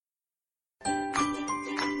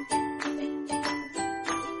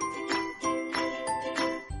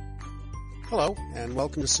Hello, and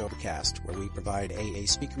welcome to Sobercast, where we provide AA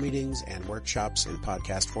speaker meetings and workshops in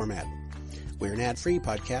podcast format. We're an ad-free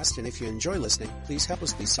podcast, and if you enjoy listening, please help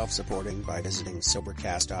us be self-supporting by visiting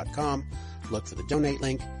Sobercast.com, look for the donate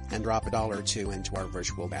link, and drop $1 or $2 into our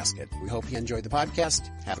virtual basket. We hope you enjoyed the podcast.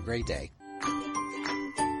 Have a great day.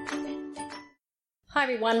 Hi,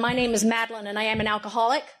 everyone. My name is Madeline, and I am an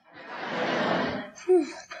alcoholic.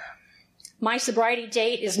 My sobriety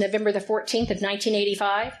date is November the 14th of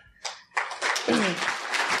 1985.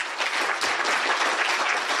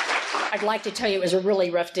 I'd like to tell you it was a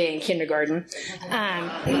really rough day in kindergarten.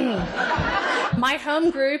 My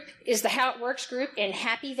home group is the How It Works group in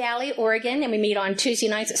Happy Valley, Oregon, and we meet on Tuesday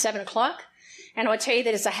nights at 7 o'clock. And I will tell you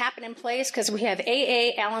that it's a happening place because we have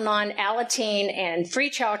AA, Al-Anon, Alateen, and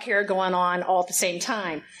free childcare going on all at the same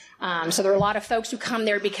time. So there are a lot of folks who come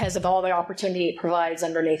there because of all the opportunity it provides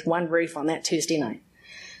underneath one roof on that Tuesday night.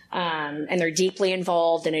 And they're deeply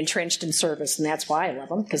involved and entrenched in service, and that's why I love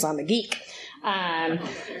them, because I'm a geek. I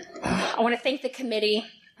want to thank the committee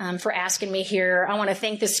for asking me here. I want to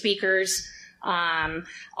thank the speakers.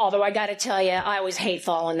 Although I got to tell you, I always hate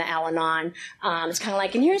following the Al-Anon. It's kind of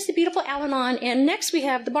like, and here's the beautiful Al-Anon, and next we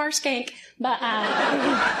have the bar skank. But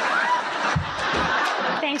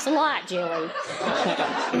thanks a lot, Julie.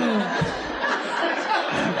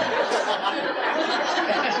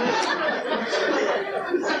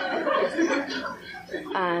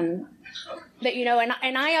 But, you know,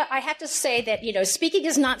 and I have to say that, you know, speaking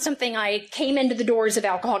is not something I came into the doors of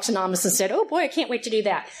Alcoholics Anonymous and said, oh boy, I can't wait to do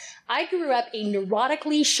that. I grew up a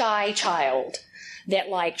neurotically shy child that,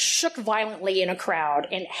 like, shook violently in a crowd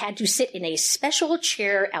and had to sit in a special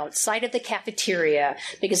chair outside of the cafeteria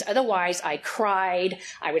because otherwise I cried,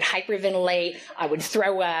 I would hyperventilate, I would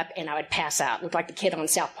throw up, and I would pass out. Looked like the kid on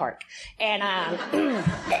South Park. And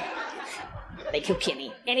they killed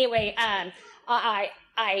Kenny. Anyway,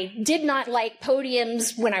 I did not like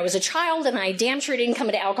podiums when I was a child, and I damn sure didn't come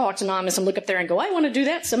into Alcoholics Anonymous and look up there and go, I want to do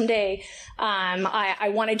that someday.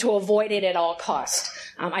 I wanted to avoid it at all costs.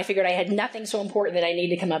 I figured I had nothing so important that I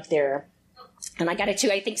needed to come up there. And I got it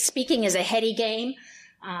too. I think speaking is a heady game.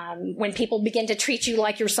 When people begin to treat you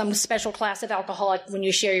like you're some special class of alcoholic when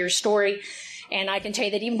you share your story. And I can tell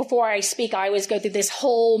you that even before I speak, I always go through this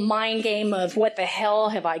whole mind game of what the hell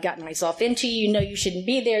have I gotten myself into? You know you shouldn't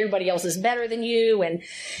be there. Everybody else is better than you. And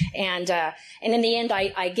in the end,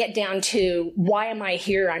 I get down to why am I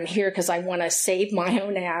here? I'm here because I want to save my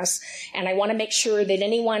own ass. And I want to make sure that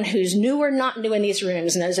anyone who's new or not new in these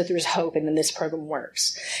rooms knows that there's hope and then this program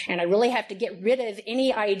works. And I really have to get rid of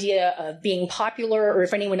any idea of being popular or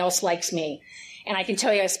if anyone else likes me. And I can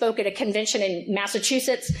tell you, I spoke at a convention in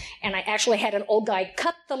Massachusetts, and I actually had an old guy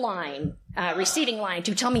cut the line, receding line,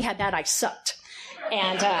 to tell me how bad I sucked.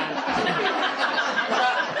 And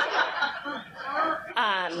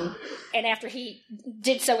and after he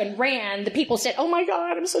did so and ran, the people said, oh my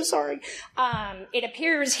God, I'm so sorry. It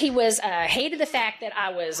appears he was hated the fact that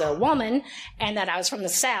I was a woman and that I was from the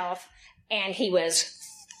South, and he was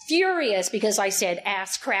furious because I said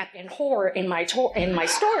ass, crap, and whore in my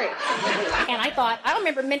story. And I thought, I don't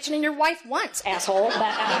remember mentioning your wife once, asshole.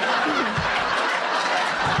 But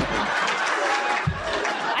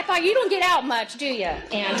I thought, you don't get out much, do you?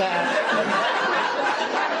 And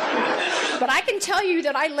but I can tell you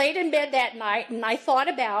that I laid in bed that night and I thought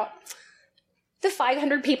about the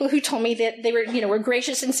 500 people who told me that they were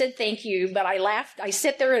gracious and said thank you, but I laughed. I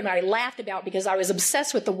sit there and I laughed about because I was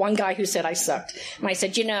obsessed with the one guy who said I sucked. And I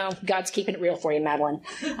said, God's keeping it real for you, Madeline.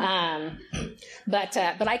 But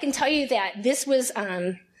I can tell you that this was,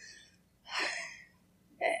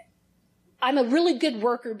 I'm a really good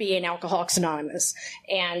worker being Alcoholics Anonymous.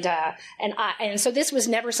 And so this was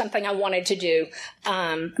never something I wanted to do.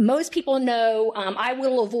 Most people know, I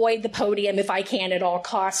will avoid the podium if I can at all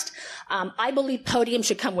cost. I believe podium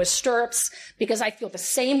should come with stirrups because I feel the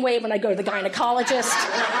same way when I go to the gynecologist.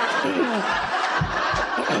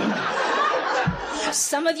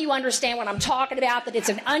 Some of you understand what I'm talking about, that it's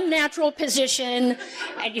an unnatural position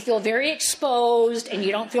and you feel very exposed and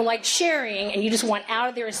you don't feel like sharing and you just want out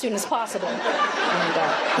of there as soon as possible. And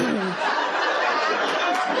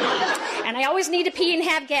I always need to pee and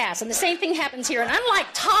have gas. And the same thing happens here. And unlike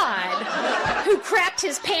Todd, who crapped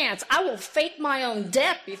his pants, I will fake my own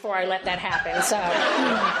death before I let that happen. So...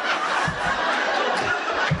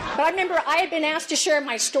 But I remember I had been asked to share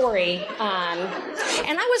my story, and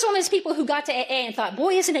I was one of those people who got to AA and thought,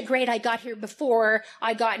 boy, isn't it great I got here before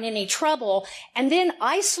I got in any trouble. And then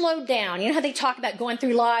I slowed down. You know how they talk about going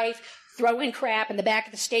through life throwing crap in the back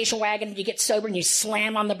of the station wagon, and you get sober and you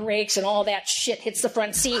slam on the brakes and all that shit hits the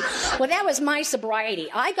front seat. Well, that was my sobriety.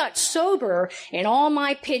 I got sober and all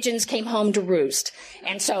my pigeons came home to roost.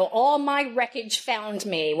 And so all my wreckage found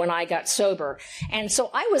me when I got sober. And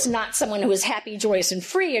so I was not someone who was happy, joyous, and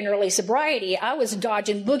free in early sobriety. I was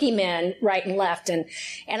dodging boogeymen right and left. And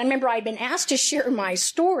I remember I'd been asked to share my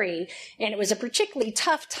story, and it was a particularly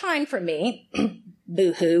tough time for me.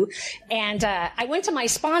 Boo-hoo. And I went to my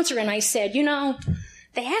sponsor and I said, you know,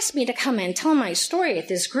 they asked me to come and tell my story at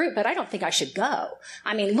this group, but I don't think I should go.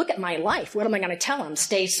 I mean, look at my life. What am I going to tell them?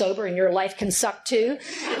 Stay sober and your life can suck too?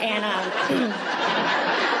 And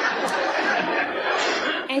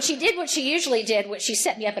and she did what she usually did, which she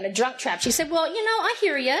set me up in a drunk trap. She said, well, you know, I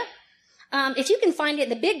hear you. If you can find it in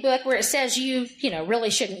the big book where it says you really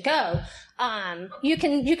shouldn't go, you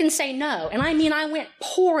can say no. And I mean, I went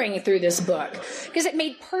pouring through this book because it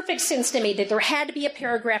made perfect sense to me that there had to be a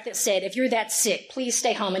paragraph that said, if you're that sick, please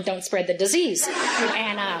stay home and don't spread the disease.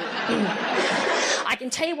 And I can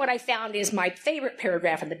tell you what I found is my favorite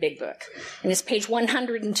paragraph in the big book. And it's page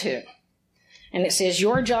 102. And it says,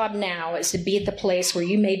 your job now is to be at the place where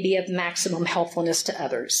you may be of maximum helpfulness to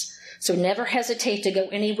others. So never hesitate to go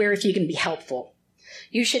anywhere if you can be helpful.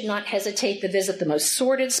 You should not hesitate to visit the most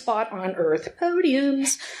sordid spot on earth,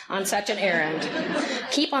 podiums, on such an errand.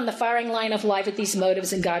 Keep on the firing line of life with these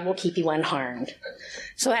motives, and God will keep you unharmed.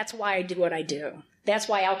 So that's why I do what I do. That's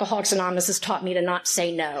why Alcoholics Anonymous has taught me to not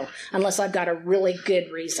say no, unless I've got a really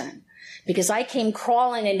good reason. Because I came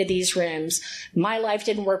crawling into these rooms. My life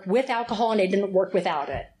didn't work with alcohol, and it didn't work without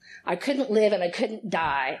it. I couldn't live and I couldn't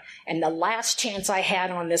die. And the last chance I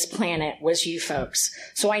had on this planet was you folks.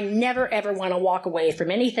 So I never, ever want to walk away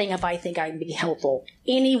from anything if I think I can be helpful.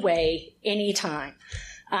 Any way, anytime.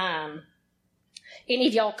 Any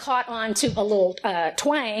of y'all caught on to a little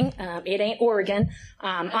twang. It ain't Oregon.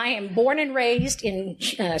 I am born and raised in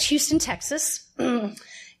Houston, Texas.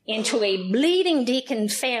 Into a bleeding deacon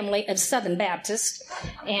family of Southern Baptists.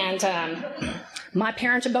 And my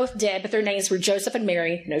parents are both dead, but their names were Joseph and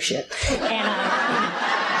Mary. No shit. And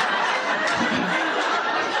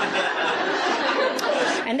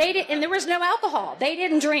and there was no alcohol. They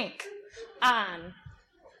didn't drink.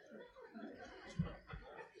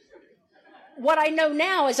 What I know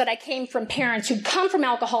now is that I came from parents who'd come from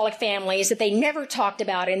alcoholic families that they never talked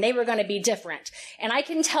about, and they were going to be different. And I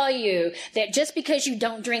can tell you that just because you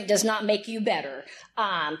don't drink does not make you better.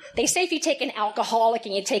 They say if you take an alcoholic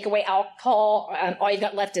and you take away alcohol, all you've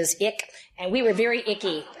got left is ick. And we were very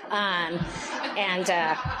icky.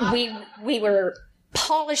 We were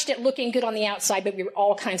polished at looking good on the outside, but we were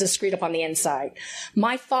all kinds of screwed up on the inside.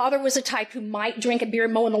 My father was a type who might drink a beer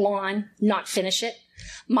mowing the lawn, not finish it.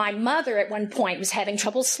 My mother at one point was having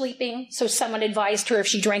trouble sleeping, so someone advised her if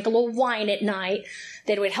she drank a little wine at night,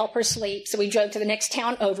 that it would help her sleep. So we drove to the next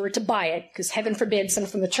town over to buy it, because heaven forbid someone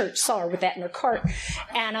from the church saw her with that in her cart.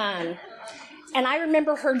 And I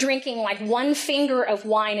remember her drinking like one finger of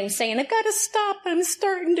wine and saying, I gotta stop, I'm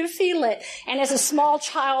starting to feel it. And as a small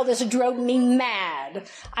child, this drove me mad.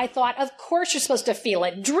 I thought, of course you're supposed to feel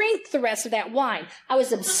it. Drink the rest of that wine. I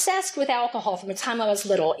was obsessed with alcohol from the time I was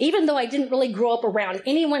little, even though I didn't really grow up around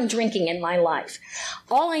anyone drinking in my life.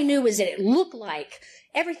 All I knew was that it looked like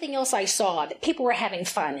everything else I saw, that people were having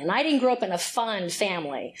fun. And I didn't grow up in a fun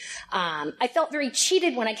family. I felt very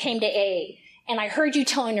cheated when I came to AA. And I heard you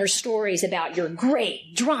telling your stories about your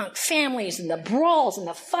great drunk families and the brawls and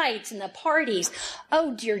the fights and the parties.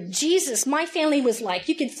 Oh, dear Jesus, my family was like,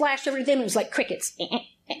 you could flash over to them, it was like crickets.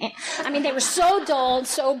 I mean, they were so dull and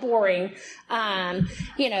so boring.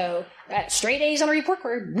 Straight A's on a report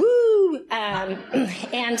card, woo!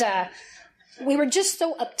 We were just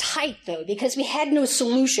so uptight, though, because we had no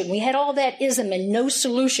solution. We had all that ism and no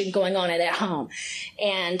solution going on at home.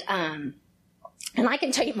 And I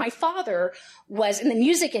can tell you, my father was in the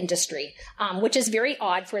music industry, which is very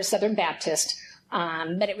odd for a Southern Baptist.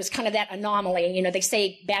 But it was kind of that anomaly. You know, they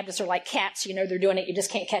say Baptists are like cats. You know, they're doing it. You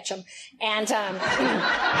just can't catch them. And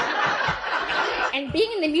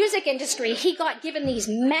being in the music industry, he got given these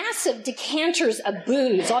massive decanters of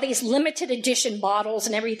booze, all these limited edition bottles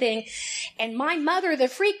and everything. And my mother, the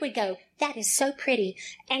freak, would go, that is so pretty.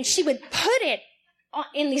 And she would put it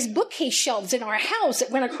in these bookcase shelves in our house that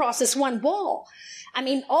went across this one wall. I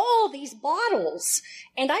mean, all these bottles.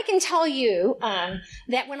 And I can tell you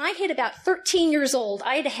that when I hit about 13 years old,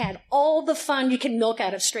 I had had all the fun you can milk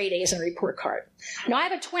out of straight A's and a report card. Now, I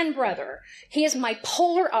have a twin brother. He is my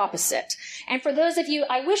polar opposite. And for those of you,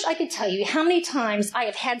 I wish I could tell you how many times I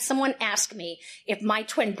have had someone ask me if my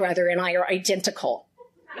twin brother and I are identical.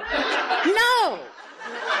 No!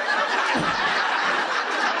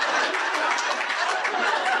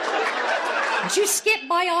 Did you skip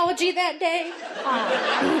biology that day?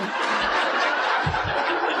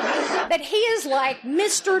 That he is like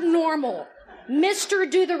Mr. Normal, Mr.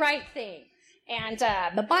 Do the Right Thing.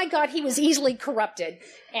 But by God, he was easily corrupted.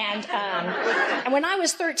 And when I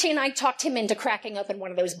was 13, I talked him into cracking open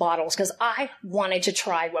one of those bottles because I wanted to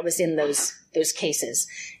try what was in those cases.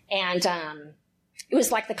 And it was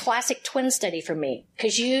like the classic twin study for me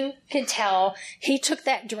because you could tell he took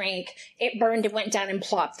that drink, it burned and went down and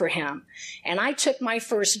plopped for him. And I took my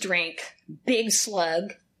first drink, big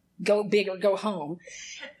slug, go big or go home.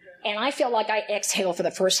 And I feel like I exhaled for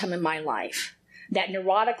the first time in my life. That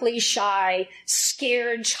neurotically shy,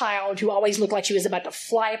 scared child who always looked like she was about to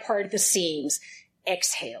fly apart at the seams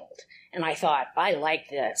exhaled. And I thought, I like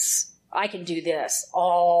this. I can do this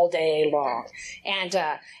all day long. And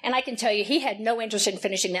I can tell you, he had no interest in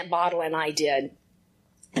finishing that bottle, and I did.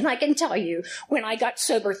 And I can tell you, when I got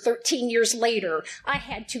sober 13 years later, I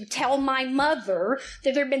had to tell my mother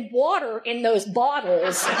that there had been water in those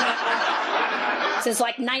bottles since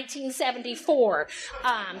like 1974.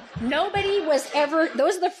 Nobody was ever,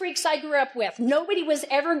 those are the freaks I grew up with, nobody was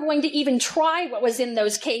ever going to even try what was in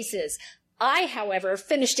those cases. I, however,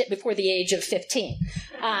 finished it before the age of 15.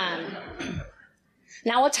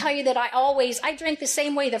 Now, I'll tell you that I drank the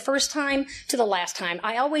same way the first time to the last time.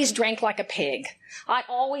 I always drank like a pig. I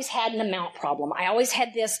always had an amount problem. I always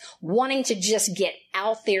had this wanting to just get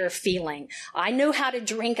out there feeling. I know how to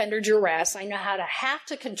drink under duress. I know how to have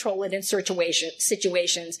to control it in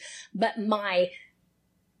situations, but my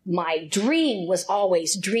dream was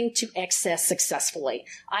always drink to excess successfully.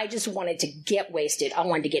 I just wanted to get wasted. I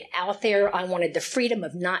wanted to get out there. I wanted the freedom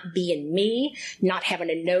of not being me, not having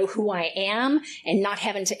to know who I am, and not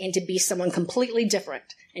having to be someone completely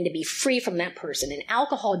different, and to be free from that person. And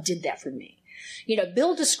alcohol did that for me. You know,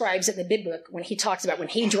 Bill describes in the Big Book when he talks about when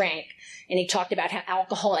he drank, and he talked about how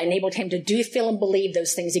alcohol enabled him to do, feel, and believe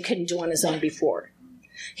those things he couldn't do on his own before.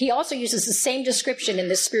 He also uses the same description in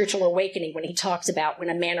this spiritual awakening when he talks about when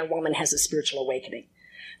a man or woman has a spiritual awakening.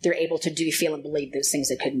 They're able to do, feel, and believe those things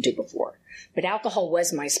they couldn't do before. But alcohol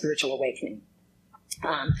was my spiritual awakening.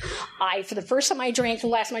 For the first time I drank, the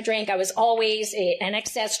last time I drank, I was always an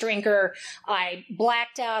excess drinker. I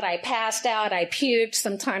blacked out, I passed out, I puked,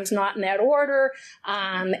 sometimes not in that order.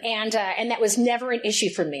 And that was never an issue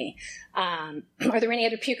for me. Are there any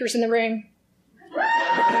other pukers in the room?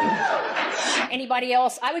 Anybody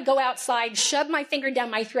else? I would go outside, shove my finger down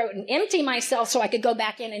my throat, and empty myself so I could go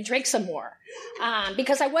back in and drink some more.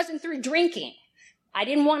 Because I wasn't through drinking. I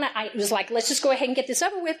didn't want to, it was like, let's just go ahead and get this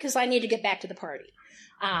over with because I need to get back to the party.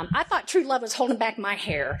 I thought true love was holding back my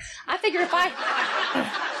hair. I figure if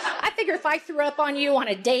I threw up on you on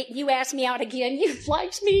a date and you asked me out again, you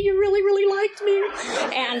liked me, you really, really liked me.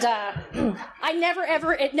 And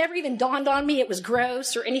it never even dawned on me it was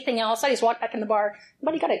gross or anything else. I just walked back in the bar.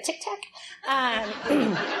 Buddy, got a Tic Tac?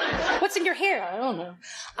 What's in your hair? I don't know.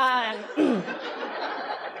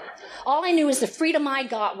 All I knew is the freedom I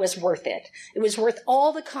got was worth it. It was worth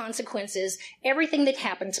all the consequences, everything that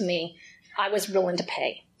happened to me. I was willing to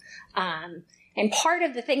pay. And part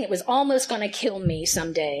of the thing that was almost going to kill me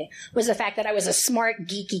someday was the fact that I was a smart,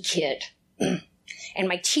 geeky kid. And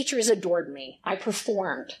my teachers adored me. I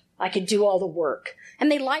performed. I could do all the work. And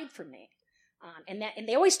they lied for me. And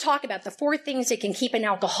they always talk about the 4 things that can keep an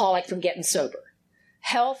alcoholic from getting sober.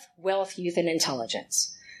 Health, wealth, youth, and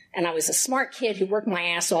intelligence. And I was a smart kid who worked my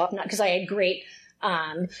ass off, not because I had great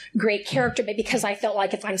character, but because I felt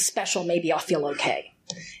like if I'm special, maybe I'll feel okay.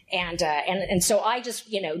 And so I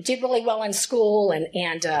just, did really well in school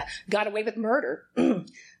and got away with murder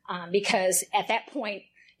because at that point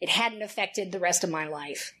it hadn't affected the rest of my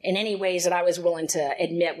life in any ways that I was willing to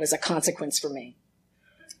admit was a consequence for me.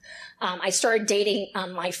 I started dating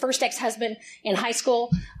my first ex-husband in high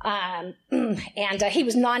school, and he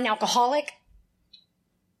was non-alcoholic.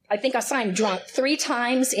 I think I saw him drunk 3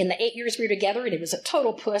 times in the 8 years we were together, and he was a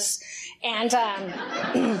total puss. And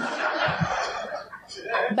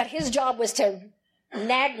but his job was to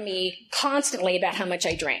nag me constantly about how much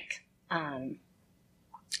I drank. And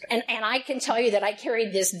I can tell you that I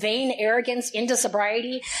carried this vain arrogance into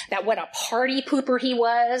sobriety, that what a party pooper he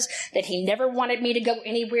was, that he never wanted me to go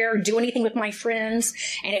anywhere or do anything with my friends.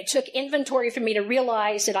 And it took inventory for me to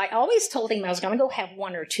realize that I always told him I was going to go have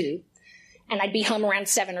 1 or 2. And I'd be home around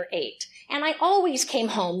 7 or 8. And I always came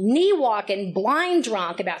home knee-walking, blind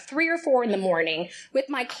drunk about 3 or 4 in the morning with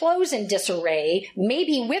my clothes in disarray,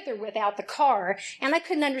 maybe with or without the car. And I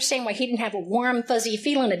couldn't understand why he didn't have a warm, fuzzy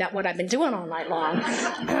feeling about what I've been doing all night long.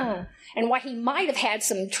 And why he might have had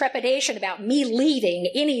some trepidation about me leaving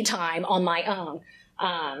any time on my own.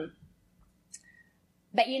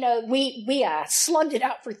 But, we slugged it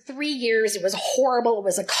out for 3 years. It was horrible. It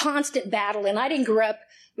was a constant battle. And I didn't grow up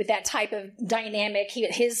with that type of dynamic.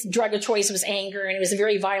 His drug of choice was anger, and he was a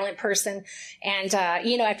very violent person. And,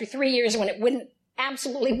 after 3 years, when it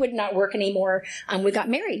absolutely would not work anymore, we got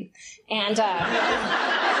married. And,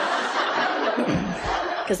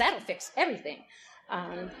 because that'll fix everything.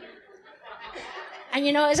 And,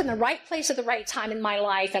 I was in the right place at the right time in my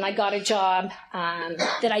life, and I got a job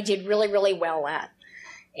that I did really, really well at.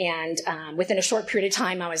 And within a short period of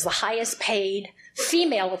time, I was the highest paid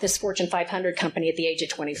female with this Fortune 500 company at the age of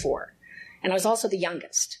 24. And I was also the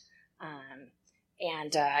youngest.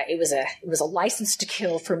 It was a license to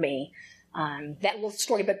kill for me. That little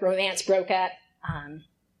storybook romance broke up. And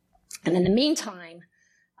in the meantime,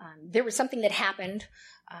 there was something that happened.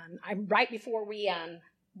 Right before we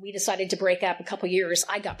decided to break up a couple years,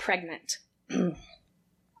 I got pregnant. And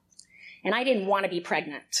I didn't want to be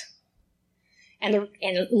pregnant. And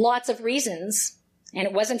lots of reasons. And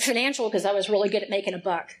it wasn't financial because I was really good at making a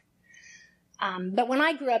buck. But when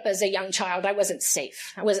I grew up as a young child, I wasn't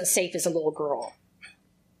safe. I wasn't safe as a little girl.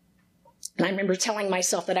 And I remember telling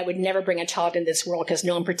myself that I would never bring a child into this world because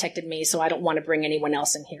no one protected me, so I don't want to bring anyone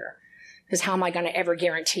else in here. Because how am I going to ever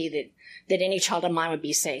guarantee that any child of mine would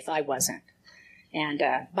be safe? I wasn't. And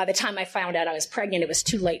by the time I found out I was pregnant, it was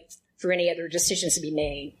too late for any other decisions to be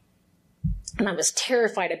made. And I was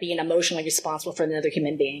terrified of being emotionally responsible for another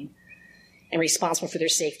human being and responsible for their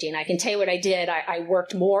safety. And I can tell you what I did. I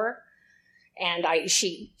worked more, and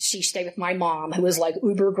she stayed with my mom, who was like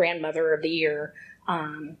Uber grandmother of the year.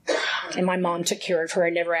 And my mom took care of her. I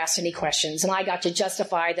never asked any questions. And I got to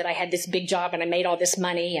justify that I had this big job and I made all this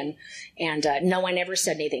money, and no one ever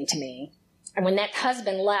said anything to me. And when that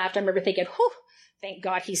husband left, I remember thinking, whew, thank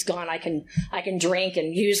God he's gone. I can drink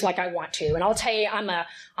and use like I want to. And I'll tell you, I'm a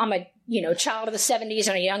child of the 70s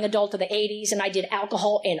and a young adult of the 80s, and I did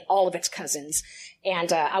alcohol and all of its cousins.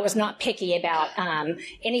 And I was not picky about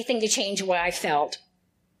anything to change the way I felt.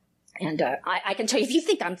 And I can tell you, if you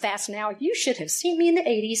think I'm fast now, you should have seen me in the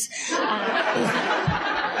 80s.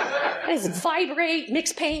 It was Vibrate,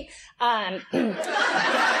 mix paint.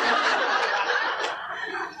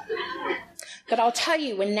 But I'll tell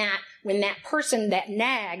you, when that person, that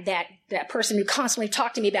nag, that person who constantly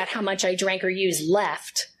talked to me about how much I drank or used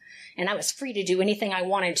left, and I was free to do anything I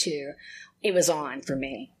wanted to, it was on for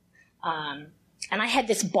me. And I had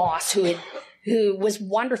this boss who was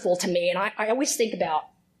wonderful to me, and I always think about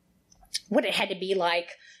what it had to be like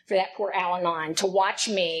for that poor Al-Anon to watch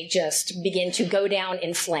me just begin to go down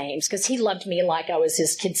in flames, because he loved me like I was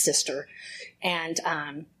his kid sister. And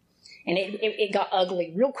it got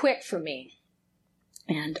ugly real quick for me.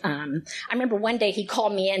 And I remember one day he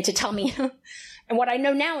called me in to tell me, and what I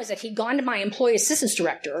know now is that he'd gone to my employee assistance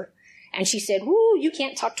director, and she said, "Ooh, you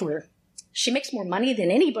can't talk to her. She makes more money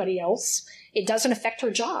than anybody else. It doesn't affect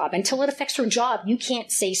her job. Until it affects her job, you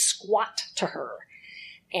can't say squat to her."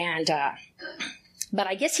 And but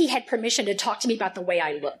I guess he had permission to talk to me about the way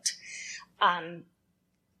I looked. And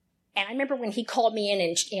I remember when he called me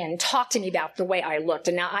in and talked to me about the way I looked.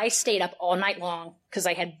 And now I stayed up all night long because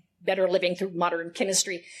I had better living through modern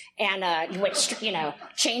chemistry, and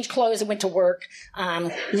changed clothes and went to work,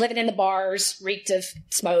 living in the bars, reeked of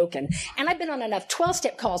smoke. And I've been on enough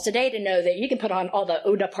 12-step calls today to know that you can put on all the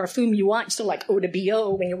eau de parfum you want, still like eau de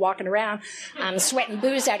bio when you're walking around, sweating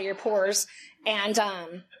booze out of your pores. And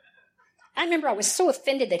I remember I was so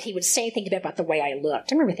offended that he would say anything about the way I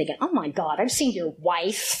looked. I remember thinking, oh my God, I've seen your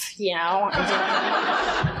wife, She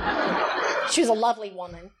was a lovely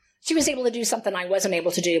woman. She was able to do something I wasn't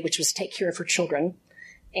able to do, which was take care of her children.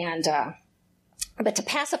 And but to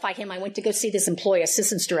pacify him, I went to go see this employee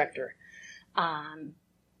assistance director. And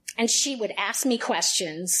she would ask me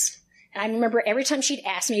questions. And I remember every time she'd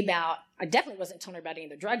ask me about, I definitely wasn't telling her about any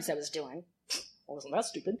of the drugs I was doing. I wasn't that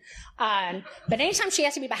stupid. But anytime she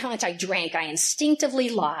asked me about how much I drank, I instinctively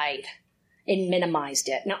lied and minimized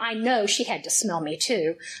it. Now, I know she had to smell me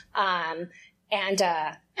too.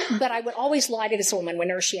 But I would always lie to this woman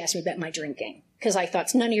whenever she asked me about my drinking, because I thought,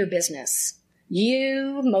 it's none of your business.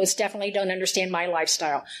 You most definitely don't understand my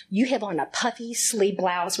lifestyle. You have on a puffy sleeve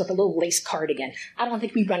blouse with a little lace cardigan. I don't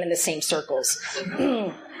think we run in the same circles.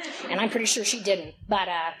 And I'm pretty sure she didn't. But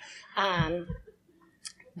I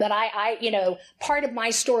part of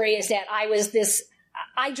my story is that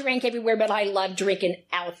I drank everywhere, but I loved drinking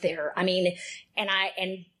out there. I mean, and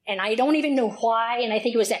I don't even know why, and I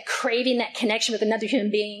think it was that craving, that connection with another human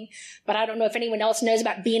being, but I don't know if anyone else knows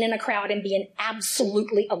about being in a crowd and being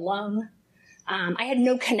absolutely alone. I had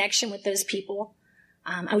no connection with those people.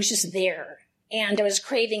 I was just there. And I was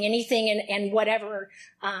craving anything and whatever,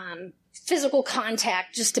 physical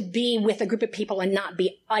contact just to be with a group of people and not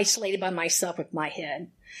be isolated by myself with my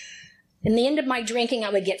head. In the end of my drinking, I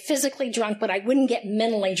would get physically drunk, but I wouldn't get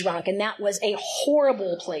mentally drunk. And that was a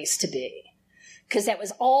horrible place to be, because that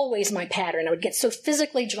was always my pattern. I would get so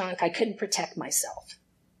physically drunk, I couldn't protect myself.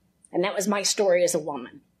 And that was my story as a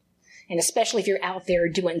woman. And especially if you're out there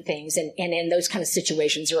doing things and in those kind of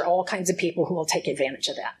situations, there are all kinds of people who will take advantage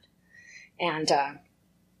of that. And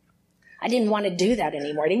I didn't want to do that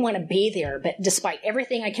anymore. I didn't want to be there. But despite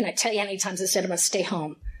everything, I cannot tell you how many times I said, I'm going to stay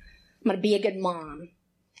home. I'm going to be a good mom.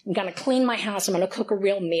 I'm going to clean my house. I'm going to cook a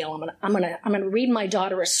real meal. I'm going to read my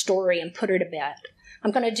daughter a story and put her to bed.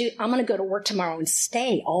 I'm going to go to work tomorrow and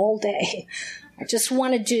stay all day. I just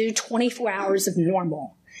want to do 24 hours of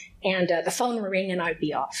normal. And the phone would ring and I'd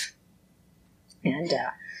be off. And,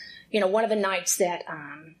 one of the nights that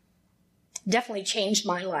definitely changed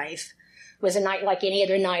my life was a night like any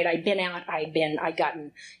other night. I'd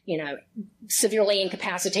gotten, severely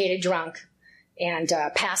incapacitated, drunk, and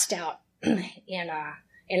passed out in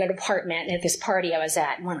an apartment at this party I was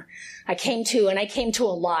at. When I came to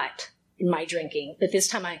a lot in my drinking, but this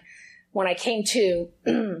time when I came to,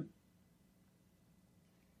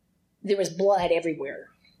 there was blood everywhere.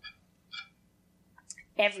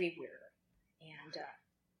 Everywhere. And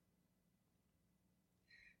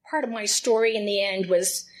part of my story in the end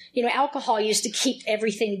was, alcohol used to keep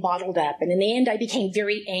everything bottled up. And in the end, I became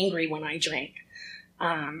very angry when I drank.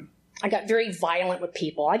 I got very violent with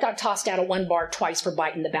people. I got tossed out of one bar twice for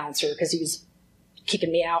biting the bouncer because he was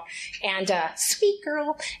kicking me out. And sweet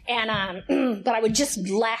girl. And but I would just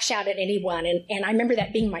lash out at anyone. And I remember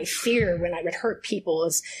that being my fear when I would hurt people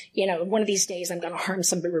is, one of these days I'm going to harm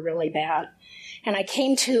somebody really bad. And I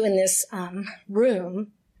came to in this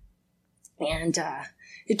room, and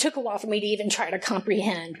it took a while for me to even try to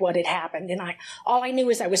comprehend what had happened. And all I knew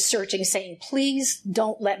was I was searching, saying, please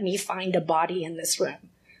don't let me find a body in this room.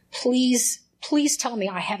 Please tell me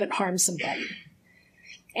I haven't harmed somebody.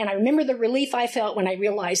 And I remember the relief I felt when I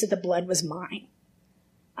realized that the blood was mine.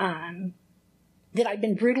 That I'd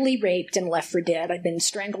been brutally raped and left for dead. I'd been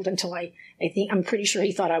strangled until I'm pretty sure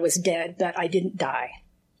he thought I was dead, but I didn't die.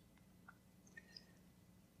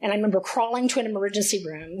 And I remember crawling to an emergency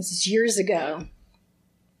room. This is years ago.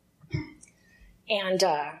 And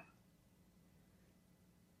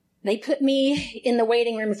they put me in the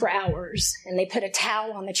waiting room for hours, and they put a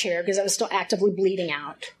towel on the chair because I was still actively bleeding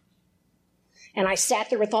out. And I sat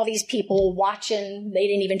there with all these people watching. They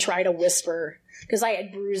didn't even try to whisper because I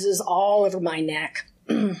had bruises all over my neck.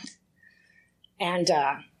 And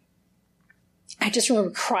I just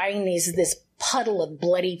remember crying this puddle of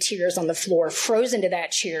bloody tears on the floor, frozen to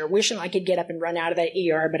that chair, wishing I could get up and run out of that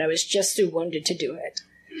ER, but I was just too wounded to do it.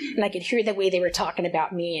 And I could hear the way they were talking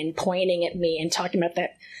about me and pointing at me and talking about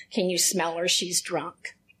that, can you smell her? She's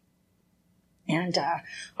drunk. And I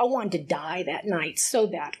wanted to die that night so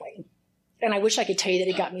badly. And I wish I could tell you that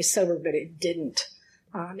it got me sober, but it didn't.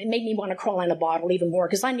 It made me want to crawl in a bottle even more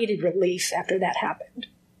because I needed relief after that happened.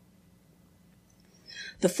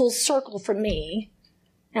 The full circle for me,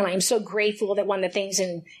 and I'm so grateful that one of the things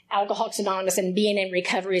in Alcoholics Anonymous and being in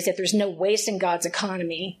recovery is that there's no waste in God's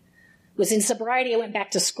economy, was in sobriety. I went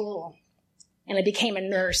back to school and I became a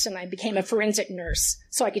nurse, and I became a forensic nurse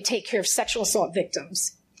so I could take care of sexual assault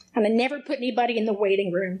victims. And I never put anybody in the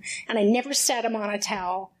waiting room, and I never sat them on a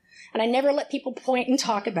towel, and I never let people point and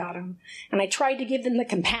talk about them. And I tried to give them the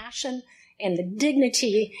compassion and the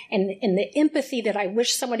dignity and the empathy that I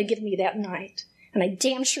wish someone had given me that night. And I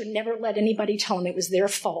damn sure never let anybody tell them it was their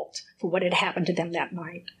fault for what had happened to them that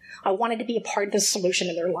night. I wanted to be a part of the solution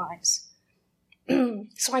in their lives.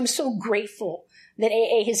 So I'm so grateful that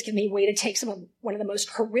AA has given me a way to take one of the most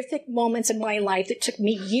horrific moments in my life that took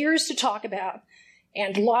me years to talk about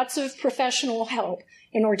and lots of professional help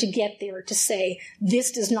in order to get there to say,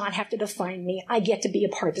 this does not have to define me. I get to be a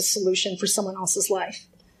part of the solution for someone else's life.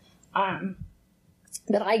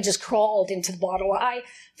 But I just crawled into the bottle.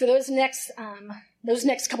 For those next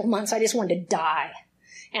couple months, I just wanted to die.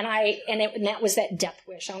 And that was that death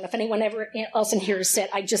wish. I don't know if anyone else in here has said,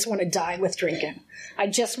 I just want to die with drinking. I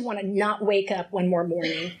just want to not wake up one more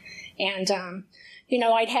morning. And,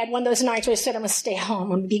 I'd had one of those nights where I said, I'm going to stay home.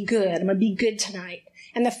 I'm going to be good. I'm going to be good tonight.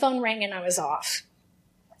 And the phone rang and I was off.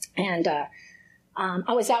 And,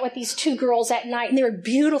 I was out with these two girls that night, and they were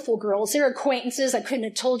beautiful girls. They were acquaintances. I couldn't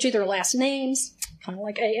have told you their last names. Kind of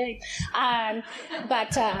like AA.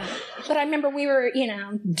 But I remember we were,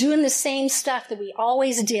 doing the same stuff that we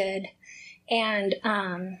always did. And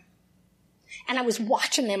And I was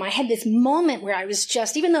watching them. I had this moment where I was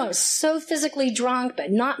just, even though I was so physically drunk,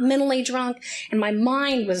 but not mentally drunk, and my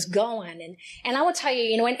mind was going. And I will tell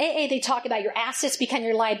you, in AA, they talk about your assets become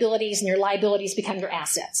your liabilities and your liabilities become your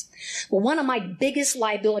assets. Well, one of my biggest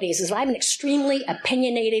liabilities is I'm an extremely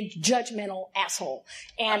opinionated, judgmental asshole.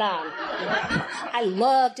 And I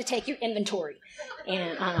love to take your inventory.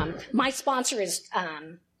 And my sponsor is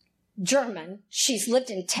German. She's lived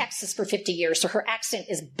in Texas for 50 years, so her accent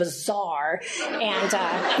is bizarre. And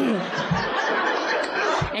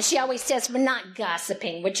and she always says, we're not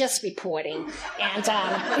gossiping, we're just reporting. And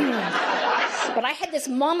but I had this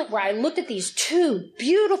moment where I looked at these two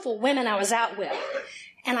beautiful women I was out with,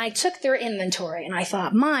 and I took their inventory, and I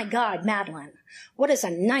thought, my God, Madeline, what is a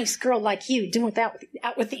nice girl like you doing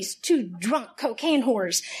out with these two drunk cocaine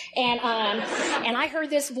whores? And I heard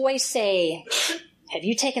this voice say, have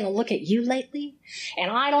you taken a look at you lately? And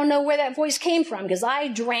I don't know where that voice came from, because I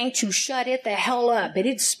drank to shut it the hell up. But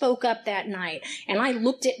it spoke up that night. And I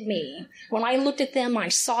looked at me. When I looked at them, I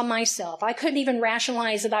saw myself. I couldn't even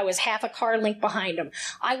rationalize that I was half a car length behind them.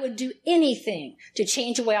 I would do anything to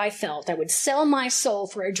change the way I felt. I would sell my soul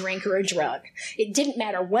for a drink or a drug. It didn't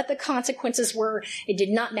matter what the consequences were. It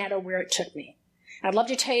did not matter where it took me. I'd love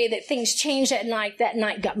to tell you that things changed that night. That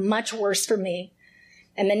night got much worse for me.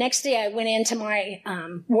 And the next day I went into my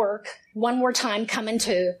work one more time, coming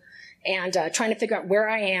to, and trying to figure out where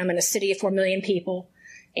I am in a city of 4 million people,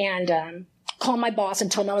 and called my boss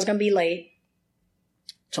and told him I was going to be late.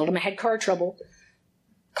 Told him I had car trouble.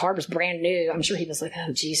 Car was brand new. I'm sure he was like,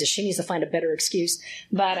 oh, Jesus, she needs to find a better excuse.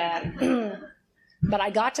 But I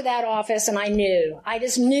got to that office, and I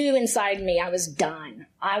just knew inside me I was done.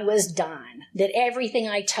 I was done. That everything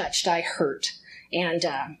I touched, I hurt.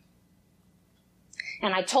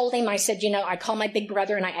 And I told him, I said, I called my big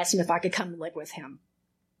brother and I asked him if I could come live with him.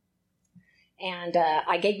 And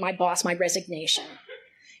I gave my boss my resignation.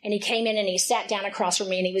 And he came in and he sat down across from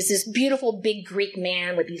me, and he was this beautiful big Greek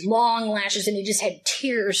man with these long lashes, and he just had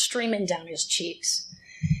tears streaming down his cheeks.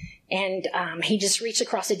 And he just reached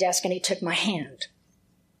across the desk and he took my hand.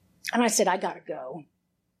 And I said, I gotta go.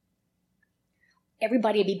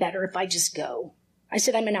 Everybody would be better if I just go. I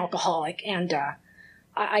said, I'm an alcoholic, and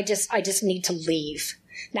I just need to leave.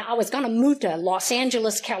 Now, I was going to move to Los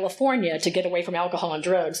Angeles, California to get away from alcohol and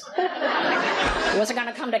drugs. I wasn't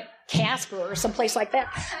going to come to Casper or someplace like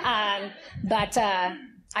that. But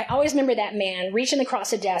I always remember that man reaching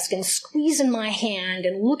across the desk and squeezing my hand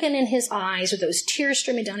and looking in his eyes with those tears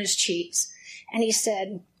streaming down his cheeks. And he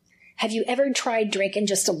said, have you ever tried drinking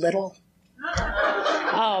just a little?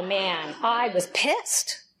 Oh, man, I was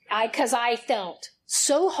pissed because I felt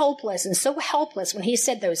so hopeless and so helpless when he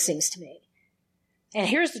said those things to me. And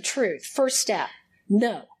here's the truth. First step.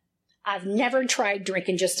 No, I've never tried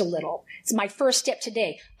drinking just a little. It's my first step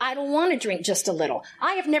today. I don't want to drink just a little.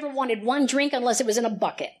 I have never wanted one drink unless it was in a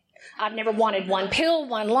bucket. I've never wanted one pill,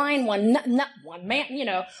 one line, one nut, one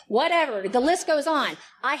man, whatever. The list goes on.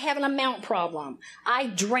 I have an amount problem. I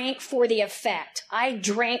drank for the effect. I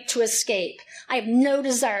drank to escape. I have no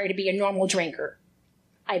desire to be a normal drinker.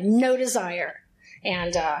 I have no desire.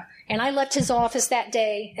 And I left his office that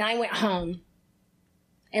day, and I went home.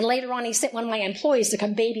 And later on, he sent one of my employees to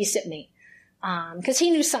come babysit me, because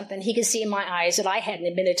he knew something he could see in my eyes that I hadn't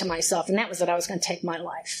admitted to myself, and that was that I was going to take my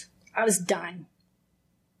life. I was done.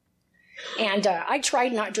 And I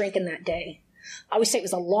tried not drinking that day. I would say it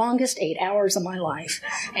was the longest 8 hours of my life.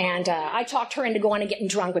 And I talked her into going and getting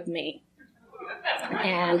drunk with me.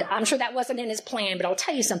 And I'm sure that wasn't in his plan, but I'll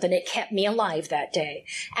tell you something, it kept me alive that day.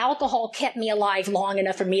 Alcohol kept me alive long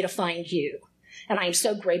enough for me to find you. And I am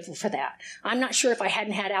so grateful for that. I'm not sure if I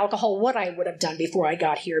hadn't had alcohol, what I would have done before I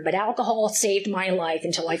got here, but alcohol saved my life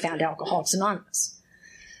until I found Alcoholics Anonymous.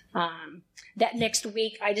 That next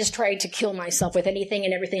week, I just tried to kill myself with anything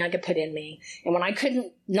and everything I could put in me. And when I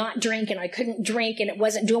couldn't not drink and I couldn't drink and it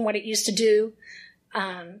wasn't doing what it used to do,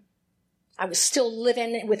 I was still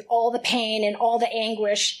living with all the pain and all the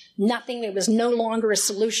anguish. Nothing. It was no longer a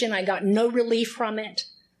solution. I got no relief from it.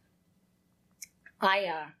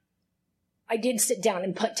 I did sit down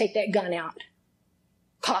and take that gun out,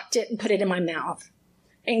 cocked it and put it in my mouth,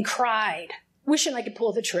 and cried, wishing I could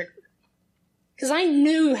pull the trigger. Because I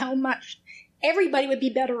knew how much everybody would be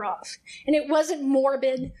better off. And it wasn't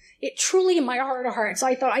morbid. It truly, in my heart of hearts,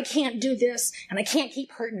 I thought, I can't do this, and I can't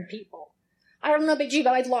keep hurting people. I don't know about you,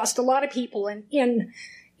 but I've lost a lot of people in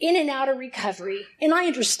and out of recovery. And I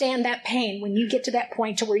understand that pain when you get to that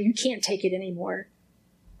point to where you can't take it anymore.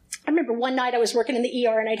 I remember one night I was working in the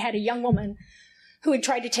ER, and I'd had a young woman who had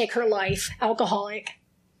tried to take her life, alcoholic.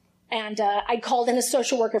 And I'd called in a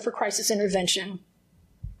social worker for crisis intervention.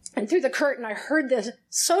 And through the curtain, I heard the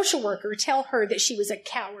social worker tell her that she was a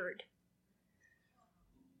coward.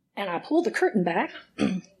 And I pulled the curtain back,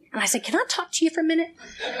 and I said, can I talk to you for a minute?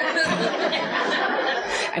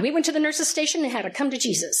 And we went to the nurse's station and had a come to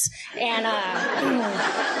Jesus. And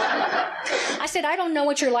I said, I don't know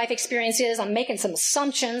what your life experience is. I'm making some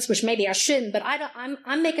assumptions, which maybe I shouldn't, but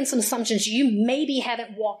I'm making some assumptions. You maybe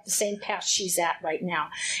haven't walked the same path she's at right now,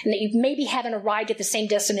 and that you maybe haven't arrived at the same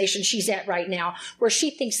destination she's at right now, where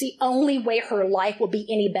she thinks the only way her life will be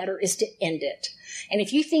any better is to end it. And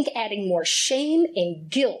if you think adding more shame and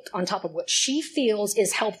guilt on top of what she feels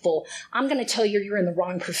is helpful, I'm going to tell you you're in the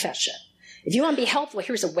wrong profession. If you want to be helpful,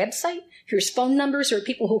 here's a website, here's phone numbers. There are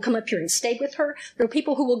people who will come up here and stay with her. There are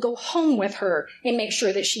people who will go home with her and make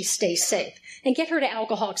sure that she stays safe and get her to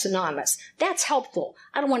Alcoholics Anonymous. That's helpful.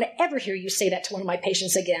 I don't want to ever hear you say that to one of my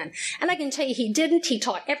patients again. And I can tell you he didn't. He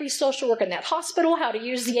taught every social worker in that hospital how to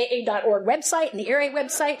use the AA.org website and the ARA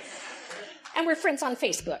website. And we're friends on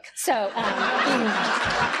Facebook. So,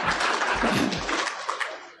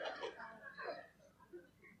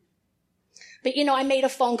 but, I made a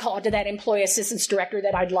phone call to that employee assistance director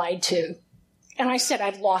that I'd lied to. And I said,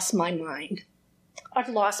 I've lost my mind. I've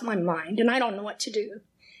lost my mind, and I don't know what to do.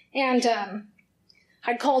 And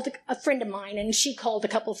I'd called a friend of mine, and she called a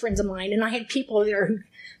couple of friends of mine, and I had people there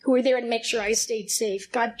who were there to make sure I stayed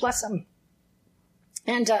safe. God bless them.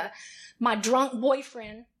 And my drunk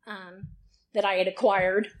boyfriend that I had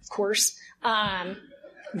acquired, of course,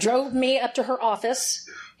 drove me up to her office.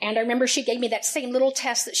 And I remember she gave me that same little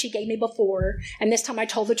test that she gave me before. And this time I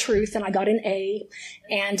told the truth, and I got an A.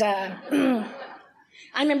 And I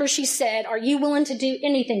remember she said, are you willing to do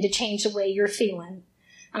anything to change the way you're feeling?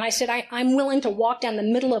 And I said, I'm willing to walk down the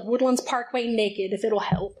middle of Woodlands Parkway naked if it'll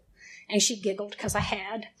help. And she giggled because I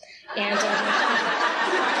had. And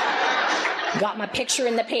got my picture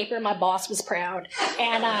in the paper. My boss was proud.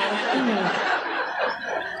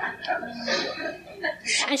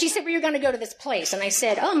 And she said, well, you're going to go to this place. And I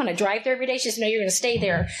said, oh, I'm going to drive there every day. She said, no, you're going to stay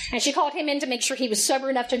there. And she called him in to make sure he was sober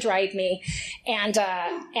enough to drive me, and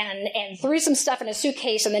threw some stuff in a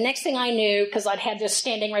suitcase. And the next thing I knew, because I'd had this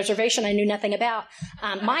standing reservation I knew nothing about,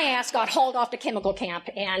 my ass got hauled off to chemical camp.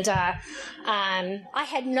 And I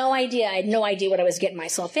had no idea. I had no idea what I was getting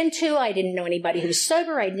myself into. I didn't know anybody who was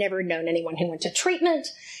sober. I'd never known anyone who went to treatment.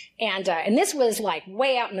 And this was like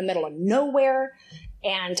way out in the middle of nowhere.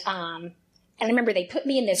 And I remember they put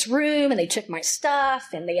me in this room, and they took my stuff,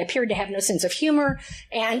 and they appeared to have no sense of humor.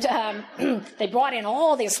 And they brought in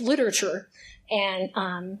all this literature. And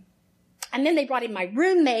then they brought in my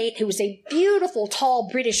roommate, who was a beautiful, tall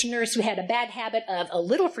British nurse who had a bad habit of a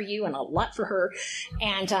little for you and a lot for her.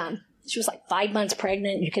 And she was like 5 months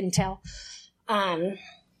pregnant, you couldn't tell. So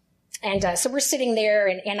we're sitting there,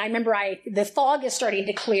 and I remember the fog is starting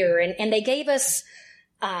to clear, and they gave us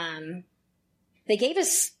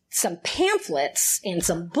some pamphlets and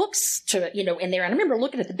some books to, in there. And I remember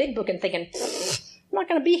looking at the big book and thinking, I'm not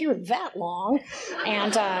going to be here that long.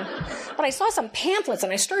 And, but I saw some pamphlets,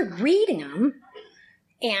 and I started reading them,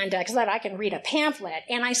 and, cause I can read a pamphlet.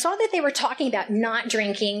 And I saw that they were talking about not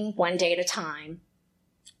drinking one day at a time.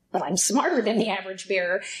 But I'm smarter than the average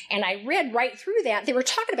bear. And I read right through that. They were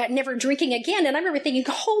talking about never drinking again. And I remember thinking,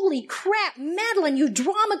 holy crap, Madeline, you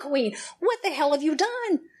drama queen. What the hell have you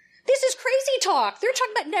done? This is crazy talk. They're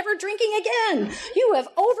talking about never drinking again. You have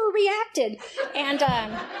overreacted. And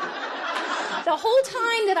the whole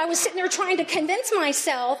time that I was sitting there trying to convince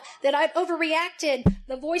myself that I'd overreacted,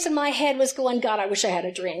 the voice in my head was going, God, I wish I had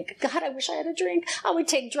a drink. God, I wish I had a drink. I would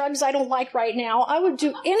take drugs I don't like right now. I would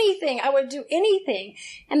do anything. I would do anything.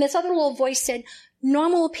 And this other little voice said,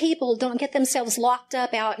 normal people don't get themselves locked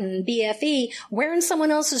up out in BFE wearing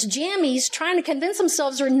someone else's jammies, trying to convince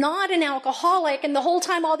themselves they're not an alcoholic, and the whole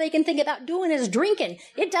time all they can think about doing is drinking.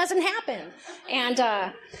 It doesn't happen. And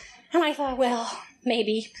I thought, well,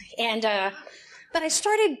 maybe. But I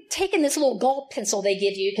started taking this little gulp pencil they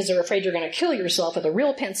give you because they're afraid you're going to kill yourself with a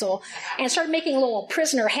real pencil, and started making little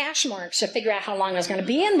prisoner hash marks to figure out how long I was going to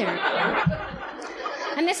be in there.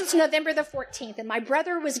 And this is November the 14th, and my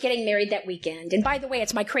brother was getting married that weekend. And by the way,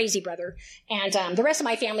 it's my crazy brother. And the rest of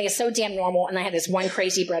my family is so damn normal, and I have this one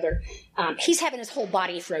crazy brother. He's having his whole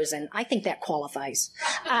body frozen. I think that qualifies.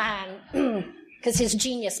 Because his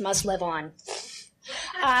genius must live on.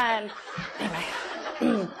 Anyway.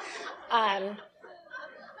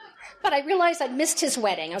 But I realized I'd missed his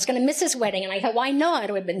wedding. I was going to miss his wedding, and I thought, well, I know I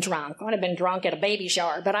would have been drunk. I would have been drunk at a baby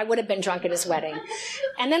shower, but I would have been drunk at his wedding.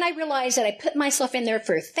 And then I realized that I put myself in there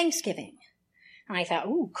for Thanksgiving. And I thought,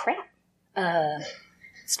 ooh, crap.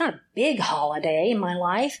 It's not a big holiday in my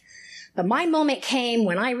life. But my moment came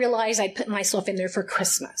when I realized I'd put myself in there for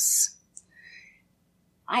Christmas.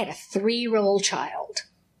 I had a 3-year-old child.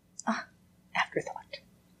 Afterthought.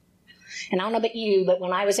 And I don't know about you, but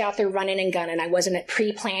when I was out there running and gunning, I wasn't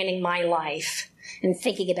pre-planning my life and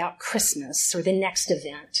thinking about Christmas or the next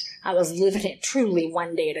event. I was living it truly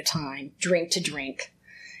one day at a time, drink to drink.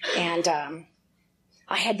 And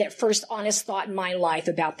I had that first honest thought in my life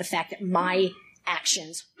about the fact that my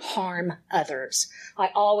actions harm others. I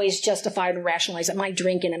always justified and rationalized that my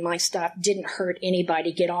drinking and my stuff didn't hurt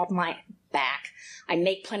anybody. Get off my back. I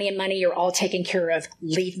make plenty of money. You're all taken care of.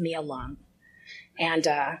 Leave me alone. And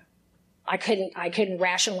I couldn't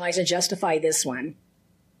rationalize and justify this one.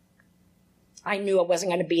 I knew I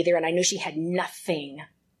wasn't going to be there, and I knew she had nothing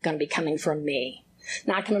going to be coming from me.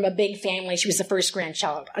 Not coming from a big family. She was the first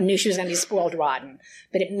grandchild. I knew she was going to be spoiled rotten,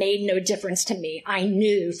 but it made no difference to me. I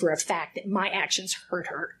knew for a fact that my actions hurt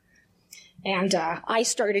her. And I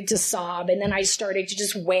started to sob, and then I started to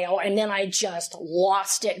just wail, and then I just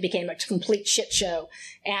lost it. It became a complete shit show.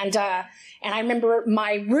 And I remember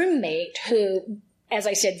my roommate, who, as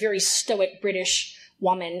I said, very stoic British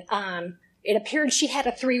woman, it appeared she had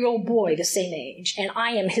a 3-year-old boy the same age. And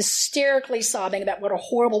I am hysterically sobbing about what a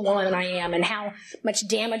horrible woman I am and how much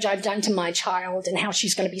damage I've done to my child and how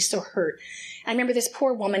she's going to be so hurt. I remember this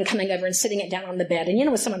poor woman coming over and sitting it down on the bed. And you know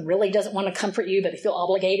when someone really doesn't want to comfort you, but they feel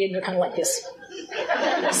obligated, and they're kind of like this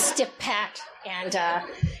stiff pat.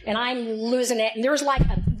 And I'm losing it. And there's like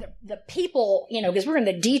the people, because we're in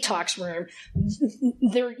the detox room,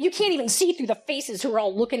 you can't even see through the faces who are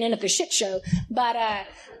all looking in at the shit show. But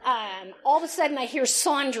all of a sudden I hear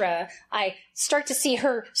Sandra. I start to see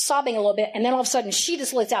her sobbing a little bit, and then all of a sudden she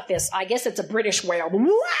just lets out this, I guess it's a British wail.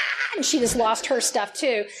 And she just lost her stuff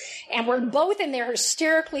too. And we're both in there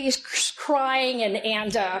hysterically crying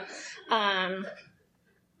and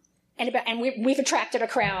we've attracted a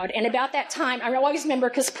crowd. And about that time, I always remember,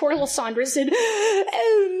 because poor little Sandra said,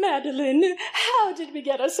 "Oh, Madeline, how did we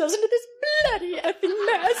get ourselves into this bloody effing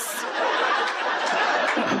mess?"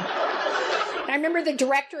 I remember the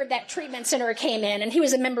director of that treatment center came in, and he